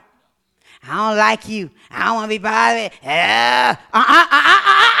going on. I don't like you. I don't want to be bothered.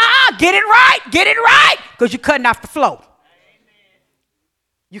 Get it right. Get it right. Because you're cutting off the flow.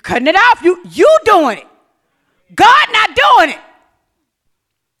 You're cutting it off. You doing it. God not doing it.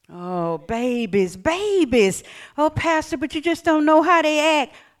 Oh, babies. Oh, Pastor, but you just don't know how they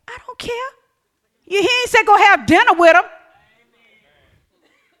act. I don't care. He ain't said go have dinner with them.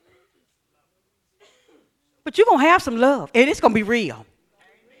 But you're going to have some love. And it's going to be real.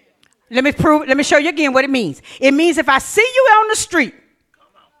 Let me show you again what it means. It means if I see you on the street,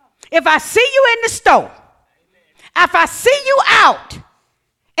 if I see you in the store, if I see you out,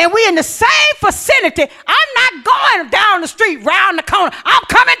 and we in the same vicinity, I'm not going down the street, round the corner. I'm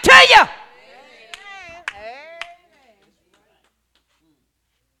coming to you.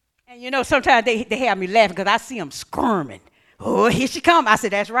 And you know, sometimes they have me laughing because I see them squirming. Oh, here she come. I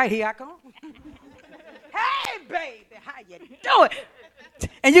said, that's right, here I come. Hey, baby, how you doing?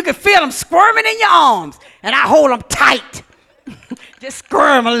 And you can feel them squirming in your arms. And I hold them tight. Just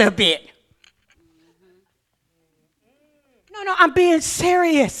squirm a little bit. No, I'm being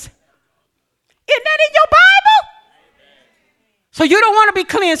serious. Isn't that in your Bible? So you don't want to be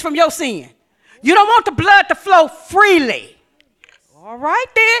cleansed from your sin. You don't want the blood to flow freely. All right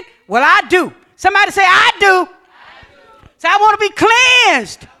then. Well, I do. Somebody say, I do. Say, I want to be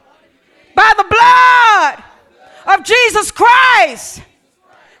cleansed by the blood of Jesus Christ.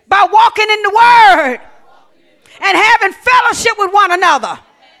 By walking in the word and having fellowship with one another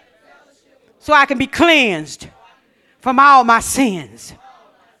so I can be cleansed from all my sins.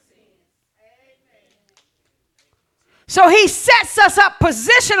 So he sets us up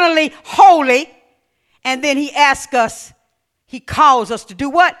positionally holy, and then he asks us, he calls us to do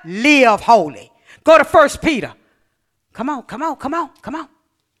what? Live holy. Go to 1 Peter. Come on.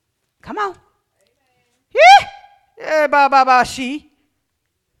 Yeah, she.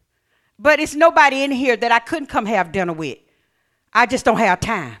 But it's nobody in here that I couldn't come have dinner with. I just don't have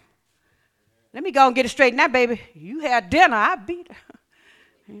time. Let me go and get it straight now, baby. You had dinner, I beat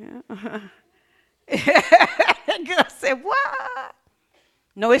her. Girl said, what?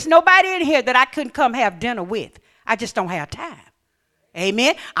 No, it's nobody in here that I couldn't come have dinner with. I just don't have time.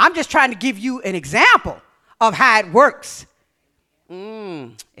 Amen. I'm just trying to give you an example of how it works.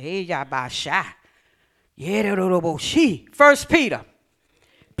 First Peter.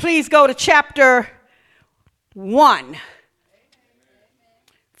 Please go to chapter 1.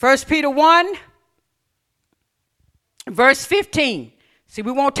 1 Peter 1, verse 15. See,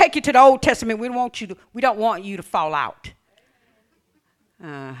 we won't take you to the Old Testament. We don't want you to fall out.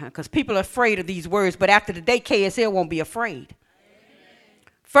 Because people are afraid of these words, but after the day, KSL won't be afraid.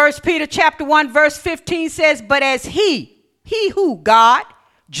 1 Peter chapter 1, verse 15 says, but as he who? God,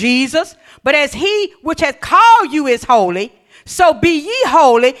 Jesus, but as he which hath called you is holy, so be ye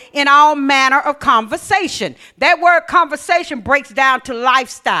holy in all manner of conversation. That word conversation breaks down to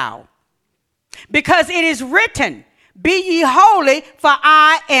lifestyle. Because it is written, be ye holy, for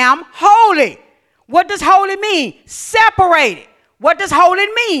I am holy. What does holy mean? Separated. What does holy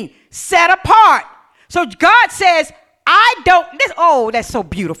mean? Set apart. So God says, that's so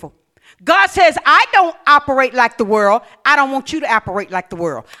beautiful. God says, I don't operate like the world. I don't want you to operate like the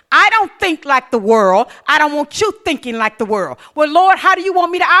world. I don't think like the world. I don't want you thinking like the world. Well, Lord, how do you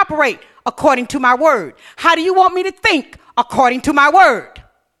want me to operate? According to my word. How do you want me to think? According to my word.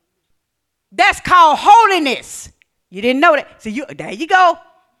 That's called holiness. You didn't know that. So there you go.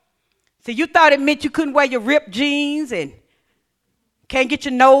 So you thought it meant you couldn't wear your ripped jeans and can't get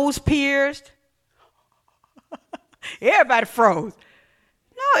your nose pierced. Everybody froze.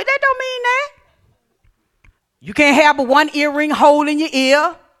 No, that don't mean that. You can't have but one earring hole in your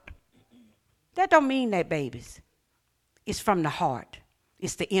ear. That don't mean that, babies. It's from the heart.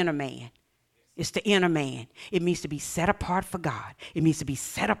 It's the inner man. It's the inner man. It means to be set apart for God. It means to be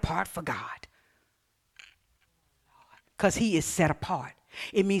set apart for God. Because he is set apart.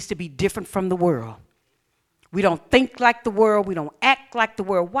 It means to be different from the world. We don't think like the world. We don't act like the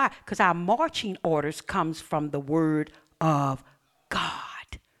world. Why? Because our marching orders comes from the word of God.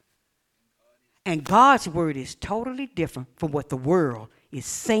 And God's word is totally different from what the world is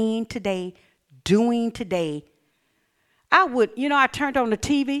saying today, doing today. I turned on the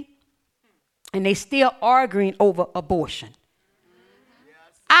TV and they still arguing over abortion.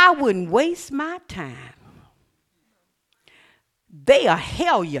 I wouldn't waste my time. They are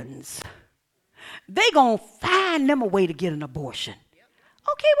hellions. They gonna find them a way to get an abortion.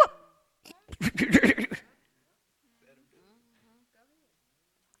 Okay, well,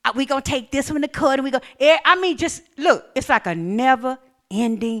 we going to take this one to court and we go. I mean, just look, it's like a never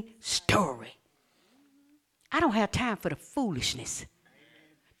ending story. I don't have time for the foolishness.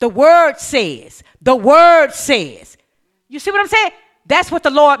 The word says. You see what I'm saying? That's what the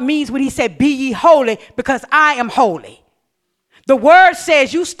Lord means when he said, be ye holy because I am holy. The word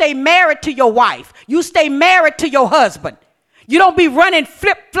says you stay married to your wife. You stay married to your husband. You don't be running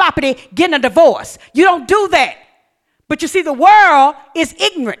flip-floppity getting a divorce. You don't do that. But you see, the world is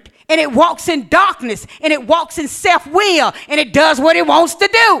ignorant and it walks in darkness and it walks in self-will and it does what it wants to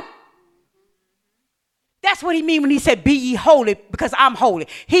do. That's what he means when he said, be ye holy because I'm holy.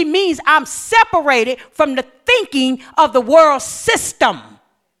 He means I'm separated from the thinking of the world system.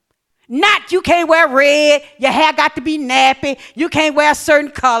 Not you can't wear red, your hair got to be nappy, you can't wear a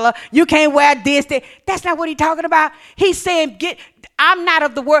certain color, you can't wear this. That's not what he's talking about. He's saying, I'm not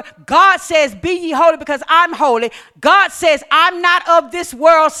of the world. God says, be ye holy because I'm holy. God says, I'm not of this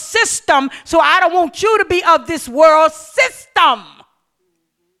world system, so I don't want you to be of this world system.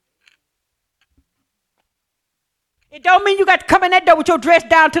 It don't mean you got to come in that door with your dress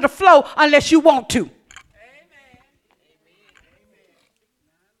down to the floor unless you want to.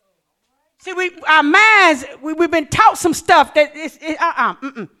 See, our minds, we've been taught some stuff that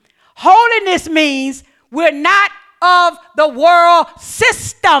Holiness means we're not of the world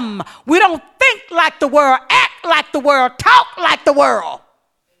system. We don't think like the world, act like the world, talk like the world.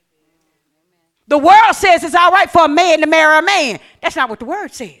 The world says it's all right for a man to marry a man. That's not what the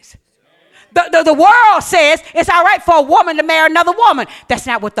word says. The world says it's all right for a woman to marry another woman. That's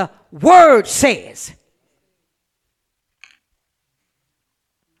not what the word says.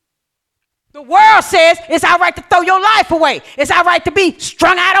 The world says it's all right to throw your life away. It's all right to be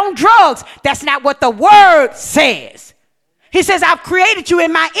strung out on drugs. That's not what the word says. He says, I've created you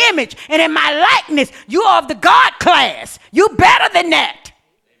in my image and in my likeness. You are of the God class. You better than that.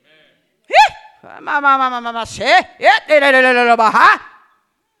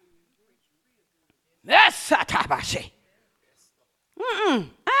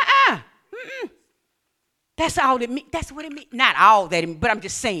 That's all it means. That's what it means. Not all that it means, but I'm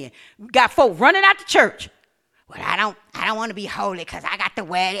just saying. We got folk running out the church. Well, I don't want to be holy because I got to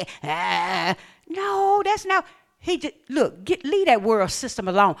wear it. No, that's not. Leave that world system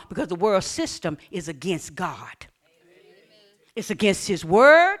alone because the world system is against God. Amen. It's against his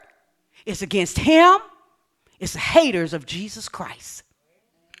word. It's against him. It's the haters of Jesus Christ.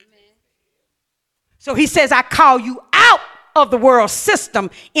 Amen. So he says, I call you out of the world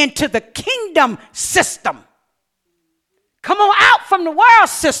system into the kingdom system. Come on out from the world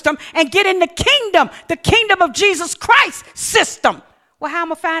system and get in the kingdom of Jesus Christ system. Well, how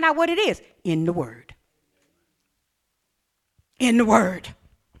am I going to find out what it is? In the word. In the word.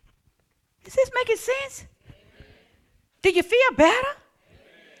 Is this making sense? Do you feel better?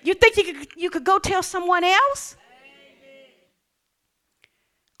 You think you could go tell someone else?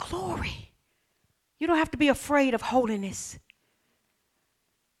 Glory. You don't have to be afraid of holiness.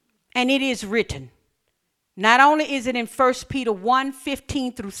 And it is written. Not only is it in 1 Peter 1,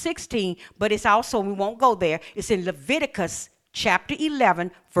 15 through 16, but it's also, we won't go there, it's in Leviticus chapter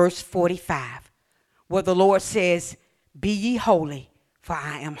 11, verse 45, where the Lord says, be ye holy, for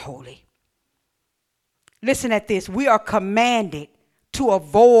I am holy. Listen at this. We are commanded to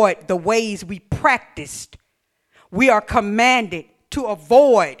avoid the ways we practiced. We are commanded to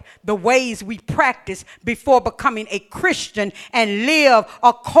avoid the ways we practice before becoming a Christian and live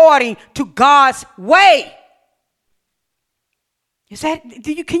according to God's way.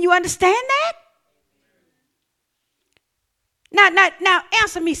 Can you understand that? Now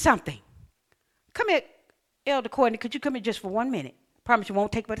answer me something. Come here, Elder Courtney, could you come here just for 1 minute? Promise you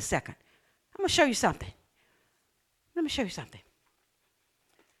won't take but a second. I'm going to show you something. Let me show you something.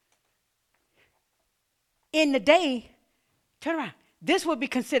 In the day, turn around. This would be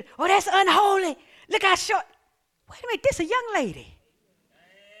considered, oh, that's unholy. Look how short. Wait a minute, this is a young lady.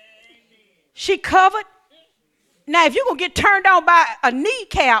 She covered. Now, if you're going to get turned on by a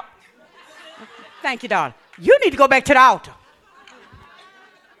kneecap, thank you, darling. You need to go back to the altar.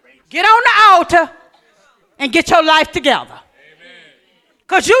 Get on the altar and get your life together.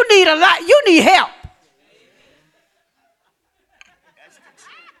 Because you need you need help.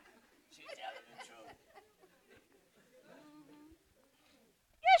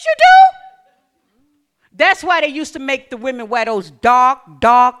 Yes, you do. That's why they used to make the women wear those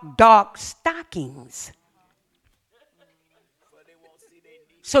dark stockings.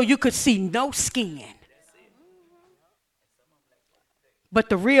 So you could see no skin. But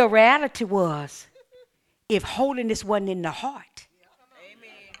the real reality was, if holiness wasn't in the heart,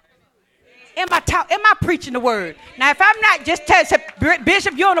 Am I preaching the word? Now, if I'm not, just tell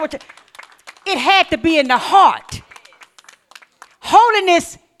Bishop, you don't know what it had to be in the heart.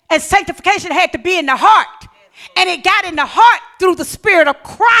 Holiness and sanctification had to be in the heart. And it got in the heart through the Spirit of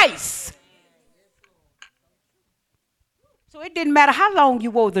Christ. So it didn't matter how long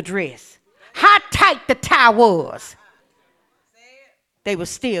you wore the dress, how tight the tie was. They were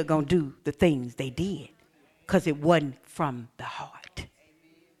still going to do the things they did because it wasn't from the heart.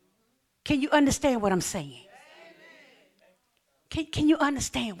 Can you understand what I'm saying? Can you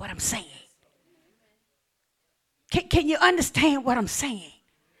understand what I'm saying? Can you understand what I'm saying?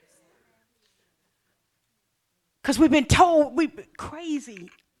 Because we've been told we've been crazy.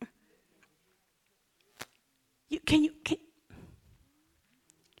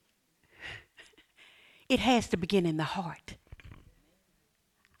 It has to begin in the heart.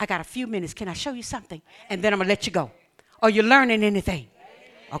 I got a few minutes. Can I show you something? And then I'm going to let you go. Are you learning anything?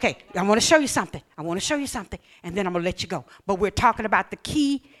 Okay, I want to show you something. And then I'm going to let you go. But we're talking about the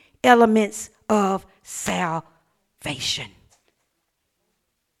key elements of salvation.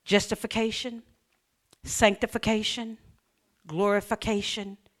 Justification, sanctification,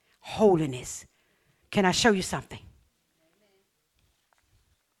 glorification, holiness. Can I show you something?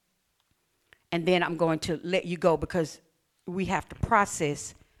 And then I'm going to let you go because we have to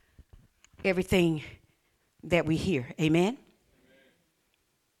process everything that we hear. Amen?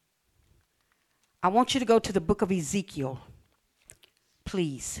 I want you to go to the book of Ezekiel,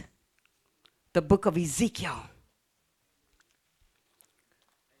 please. The book of Ezekiel.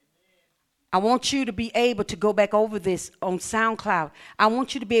 I want you to be able to go back over this on SoundCloud. I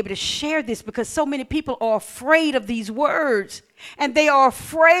want you to be able to share this because so many people are afraid of these words and they are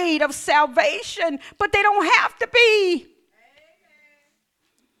afraid of salvation, but they don't have to be.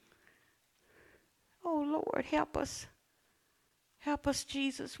 Oh, Lord, help us. Help us,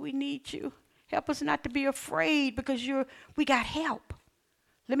 Jesus. We need you. Help us not to be afraid because we got help.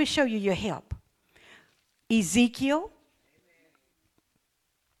 Let me show you your help. Ezekiel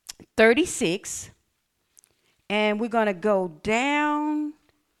 36, and we're going to go down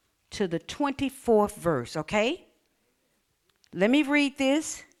to the 24th verse, okay? Let me read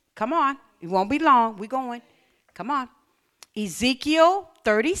this. Come on. It won't be long. We're going. Come on. Ezekiel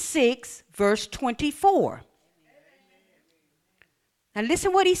 36, verse 24. Now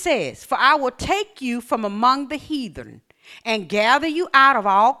listen what he says. For I will take you from among the heathen and gather you out of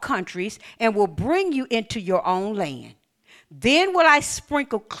all countries and will bring you into your own land. Then will I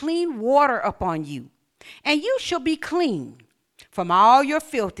sprinkle clean water upon you, and you shall be clean. From all your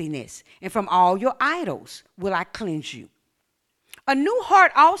filthiness and from all your idols will I cleanse you. A new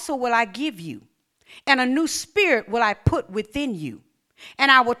heart also will I give you, and a new spirit will I put within you. And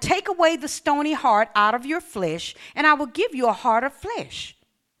I will take away the stony heart out of your flesh, and I will give you a heart of flesh.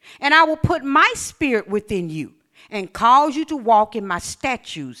 And I will put my spirit within you, and cause you to walk in my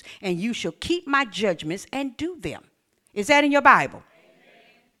statutes, and you shall keep my judgments and do them. Is that in your Bible?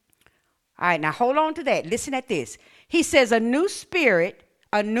 Amen. All right, now hold on to that. Listen at this. He says, a new spirit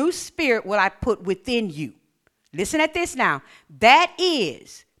will I put within you. Listen at this now. That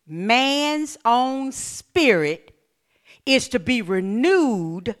is man's own spirit is to be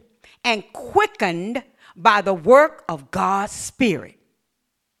renewed and quickened by the work of God's Spirit.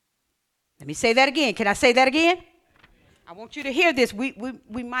 Let me say that again. Can I say that again? I want you to hear this. We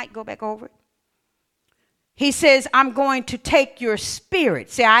might go back over it. He says, I'm going to take your spirit.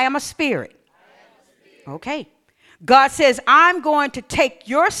 Say, I am a spirit. Okay. God says, I'm going to take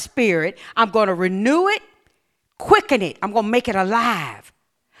your spirit. I'm going to renew it, quicken it. I'm going to make it alive.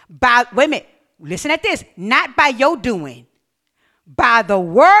 Wait a minute. Listen at this. Not by your doing. By the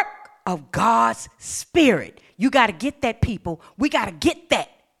work of God's Spirit. You got to get that, people. We got to get that.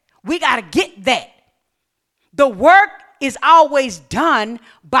 We got to get that. The work is always done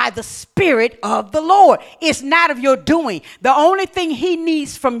by the Spirit of the Lord. It's not of your doing. The only thing he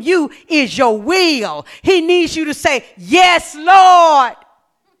needs from you is your will. He needs you to say, yes, Lord.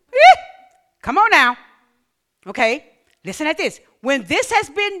 Come on now. Okay, listen at this. When this has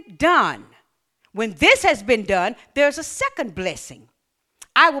been done, there's a second blessing.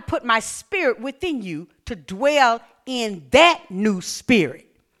 I will put my spirit within you to dwell in that new spirit.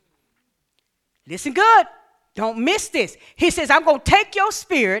 Listen good. Don't miss this. He says, I'm going to take your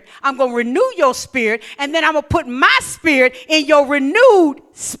spirit, I'm going to renew your spirit, and then I'm going to put my spirit in your renewed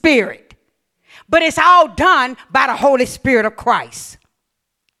spirit. But it's all done by the Holy Spirit of Christ.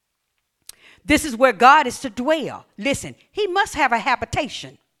 This is where God is to dwell. Listen, he must have a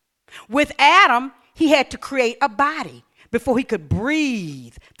habitation. With Adam, he had to create a body before he could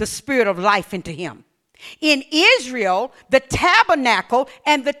breathe the spirit of life into him. In Israel, the tabernacle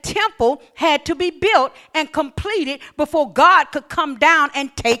and the temple had to be built and completed before God could come down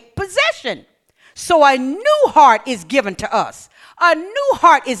and take possession. So a new heart is given to us. A new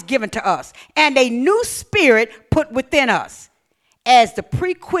heart is given to us, and a new spirit put within us, as the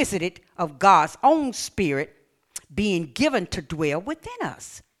prerequisite of God's own spirit being given to dwell within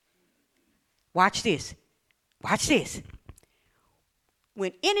us. Watch this. Watch this.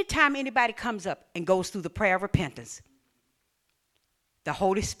 When anytime anybody comes up and goes through the prayer of repentance, the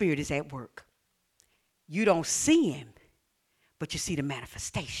Holy Spirit is at work. You don't see him, but you see the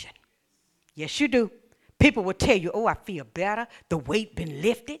manifestation. Yes, you do. People will tell you, oh, I feel better. The weight been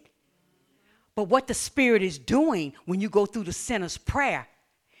lifted. But what the Spirit is doing when you go through the sinner's prayer,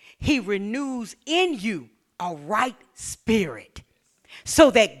 he renews in you a right spirit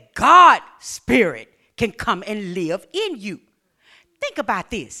so that God's Spirit can come and live in you. Think about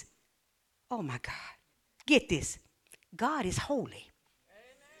this. Oh, my God. Get this. God is holy.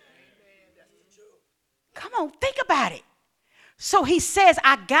 Come on, think about it. So he says,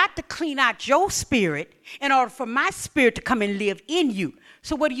 I got to clean out your spirit in order for my spirit to come and live in you.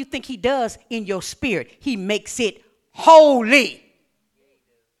 So what do you think he does in your spirit? He makes it holy.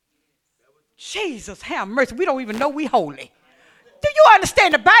 Jesus, have mercy. We don't even know we holy. Do you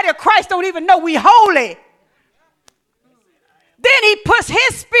understand? The body of Christ don't even know we holy. Then he puts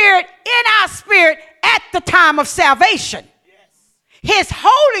his spirit in our spirit at the time of salvation. His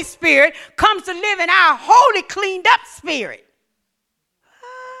Holy Spirit comes to live in our holy, cleaned up spirit.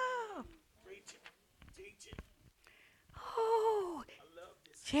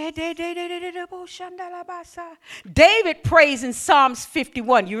 David prays in Psalms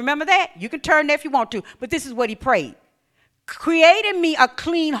 51. You remember that? You can turn there if you want to, but this is what he prayed. Create in me a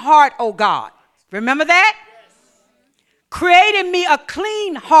clean heart, O God. Remember that? Yes. Create in me a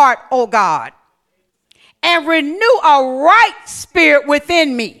clean heart, O God, and renew a right spirit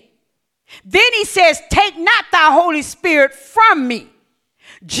within me. Then he says, take not thy Holy Spirit from me.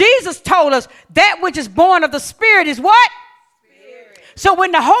 Jesus told us that which is born of the Spirit is what? So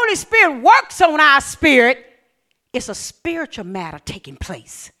when the Holy Spirit works on our spirit, it's a spiritual matter taking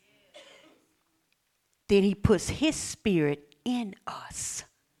place. Then he puts his spirit in us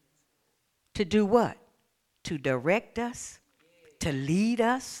to do what? To direct us, to lead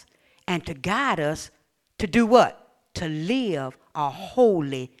us, and to guide us to do what? To live a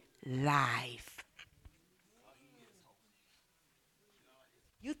holy life.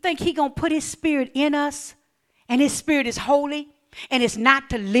 You think he gonna put his spirit in us and his spirit is holy? And it's not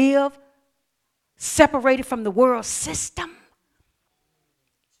to live separated from the world system.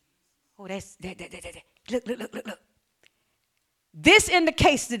 Oh, that's that. Look. This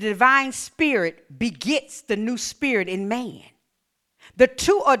indicates the divine spirit begets the new spirit in man. The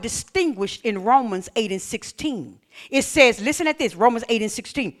two are distinguished in Romans 8 and 16. It says, listen at this, Romans 8 and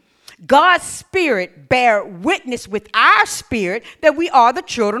 16. God's spirit bear witness with our spirit that we are the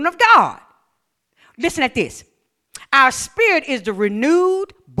children of God. Listen at this. Our spirit is the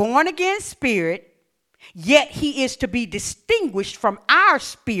renewed, born-again spirit, yet he is to be distinguished from our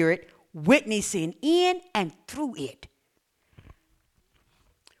spirit, witnessing in and through it.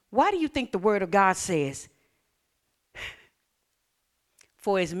 Why do you think the Word of God says,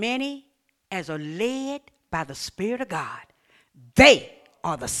 for as many as are led by the Spirit of God, they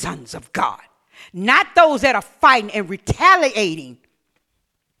are the sons of God, not those that are fighting and retaliating.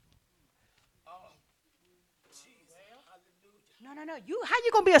 No. How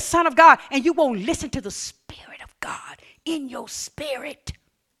you going to be a son of God and you won't listen to the Spirit of God in your spirit?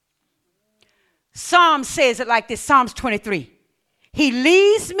 Psalm says it like this, Psalms 23. He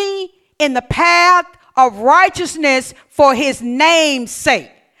leads me in the path of righteousness for his name's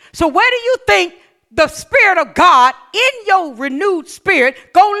sake. So where do you think the Spirit of God in your renewed spirit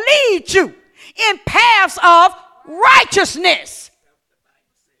going to lead you? In paths of righteousness.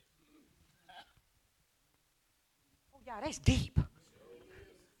 Oh, yeah, that's deep.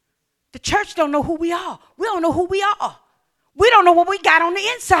 The church don't know who we are. We don't know who we are. We don't know what we got on the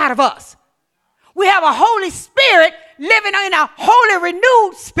inside of us. We have a Holy Spirit living in a holy,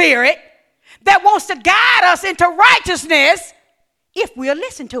 renewed spirit that wants to guide us into righteousness if we'll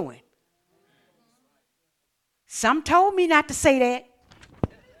listen to him. Some told me not to say that.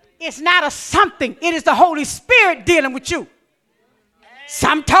 It's not a something. It is the Holy Spirit dealing with you.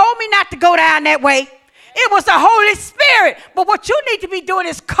 Some told me not to go down that way. It was the Holy Spirit. But what you need to be doing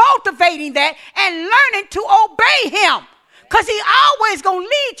is cultivating that and learning to obey him. Because he always going to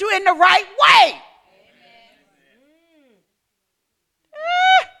lead you in the right way.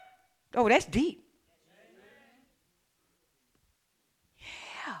 Oh, that's deep.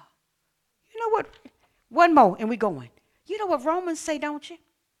 Yeah. You know what? One more, and we're going. You know what Romans say, don't you?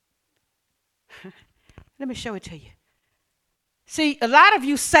 Let me show it to you. See, a lot of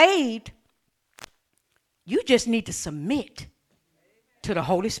you saved, you just need to submit to the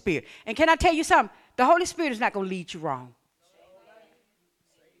Holy Spirit. And can I tell you something? The Holy Spirit is not going to lead you wrong.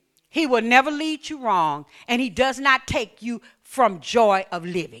 He will never lead you wrong, and he does not take you from joy of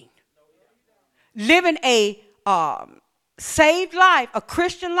living. Living a saved life, a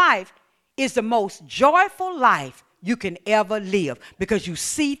Christian life, is the most joyful life you can ever live because you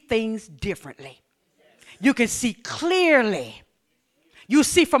see things differently. You can see clearly. You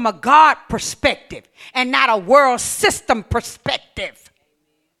see from a God perspective and not a world system perspective.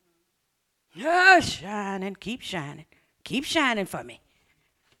 Shining, keep shining. Keep shining for me.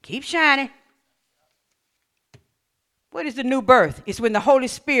 Keep shining. What is the new birth? It's when the Holy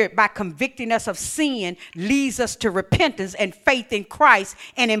Spirit, by convicting us of sin, leads us to repentance and faith in Christ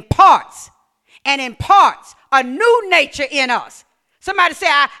and imparts a new nature in us. Somebody say,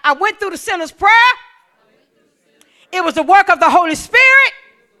 I went through the sinner's prayer. It was the work of the Holy Spirit.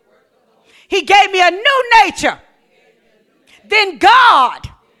 He gave me a new nature. Then God,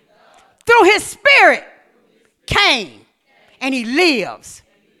 through his Spirit, came and he lives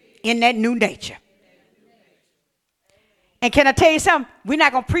in that new nature. And can I tell you something? We're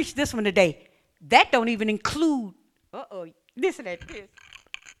not going to preach this one today. That don't even include, listen to this.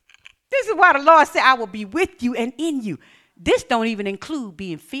 This is why the Lord said, I will be with you and in you. This don't even include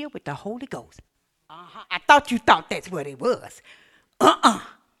being filled with the Holy Ghost. I thought you thought that's what it was.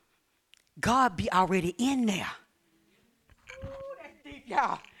 God be already in there. Ooh, that's deep,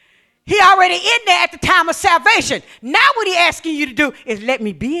 y'all. He already in there at the time of salvation. Now what he asking you to do is let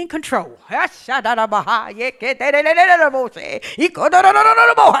me be in control. He said, I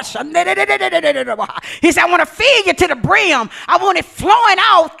want to fill you to the brim. I want it flowing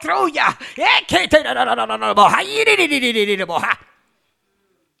out through you.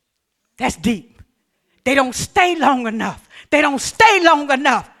 That's deep. They don't stay long enough.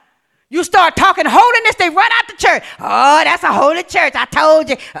 You start talking holiness, they run out the church. Oh, that's a holy church. I told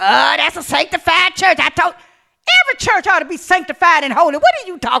you. Oh, that's a sanctified church. Every church ought to be sanctified and holy. What are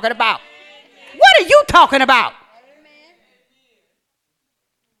you talking about? What are you talking about?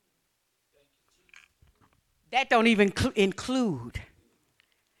 That don't even include.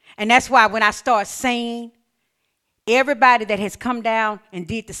 And that's why when I start saying, everybody that has come down and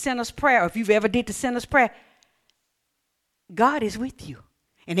did the sinner's prayer, or if you've ever did the sinner's prayer, God is with you.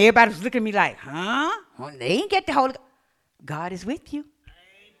 And everybody was looking at me like, huh? Well, they ain't get the Holy Ghost. God is with you.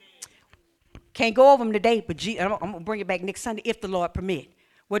 Amen. Can't go over them today, but I'm going to bring it back next Sunday if the Lord permit.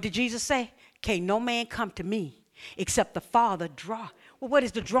 What did Jesus say? Can't no man come to me except the Father draw. Well, what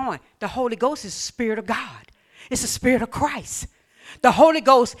is the drawing? The Holy Ghost is the Spirit of God. It's the Spirit of Christ. The Holy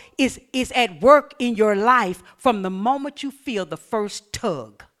Ghost is at work in your life from the moment you feel the first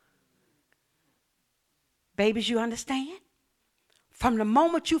tug. Babies, you understand? From the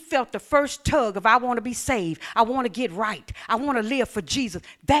moment you felt the first tug of I want to be saved, I want to get right, I want to live for Jesus,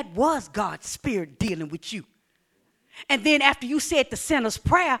 that was God's Spirit dealing with you. And then after you said the sinner's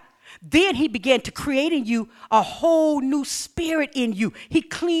prayer, then he began to create in you a whole new spirit in you. He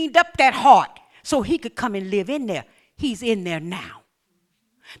cleaned up that heart so he could come and live in there. He's in there now.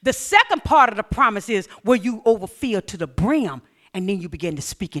 The second part of the promise is where you overfill to the brim and then you begin to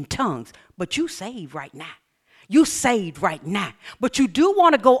speak in tongues. But you saved right now. You saved right now. But you do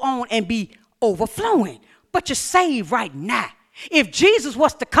want to go on and be overflowing. But you're saved right now. If Jesus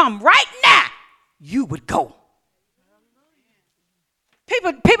was to come right now, you would go.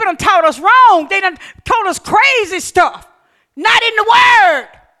 People done taught us wrong. They done told us crazy stuff. Not in the Word.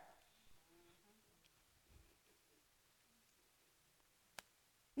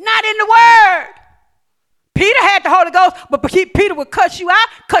 Not in the Word. Peter had the Holy Ghost, but Peter would cut you out,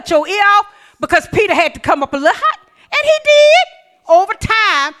 cut your ear off, because Peter had to come up a little high. And he did. Over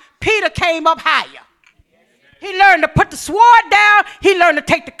time, Peter came up higher. He learned to put the sword down. He learned to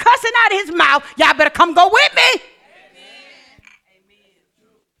take the cussing out of his mouth. Y'all better come go with me.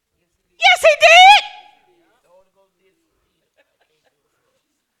 Yes, he did.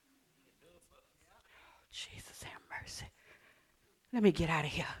 Jesus have mercy. Let me get out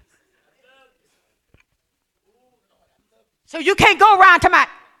of here. So you can't go around talking about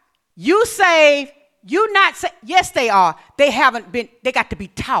you saved, you not saved. Yes, they are. They got to be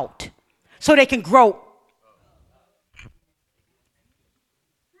taught so they can grow.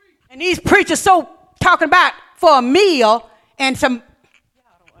 And these preachers so talking about for a meal and some, y'all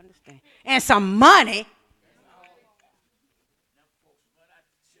don't understand, and some money.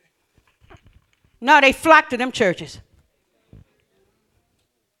 No, they flock to them churches.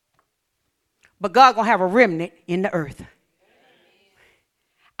 But God going to have a remnant in the earth.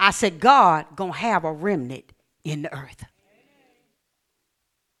 I said, God going to have a remnant in the earth.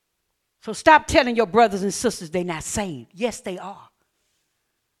 So stop telling your brothers and sisters they're not saved. Yes, they are.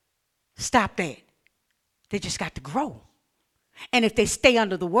 Stop that. They just got to grow. And if they stay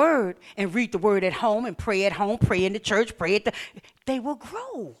under the word and read the word at home, pray in the church, they will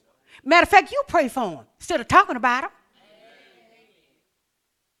grow. Matter of fact, you pray for them instead of talking about them.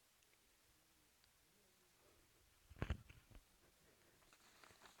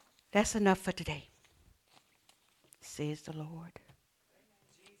 That's enough for today, says the Lord.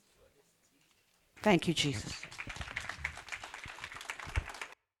 Thank you, Jesus.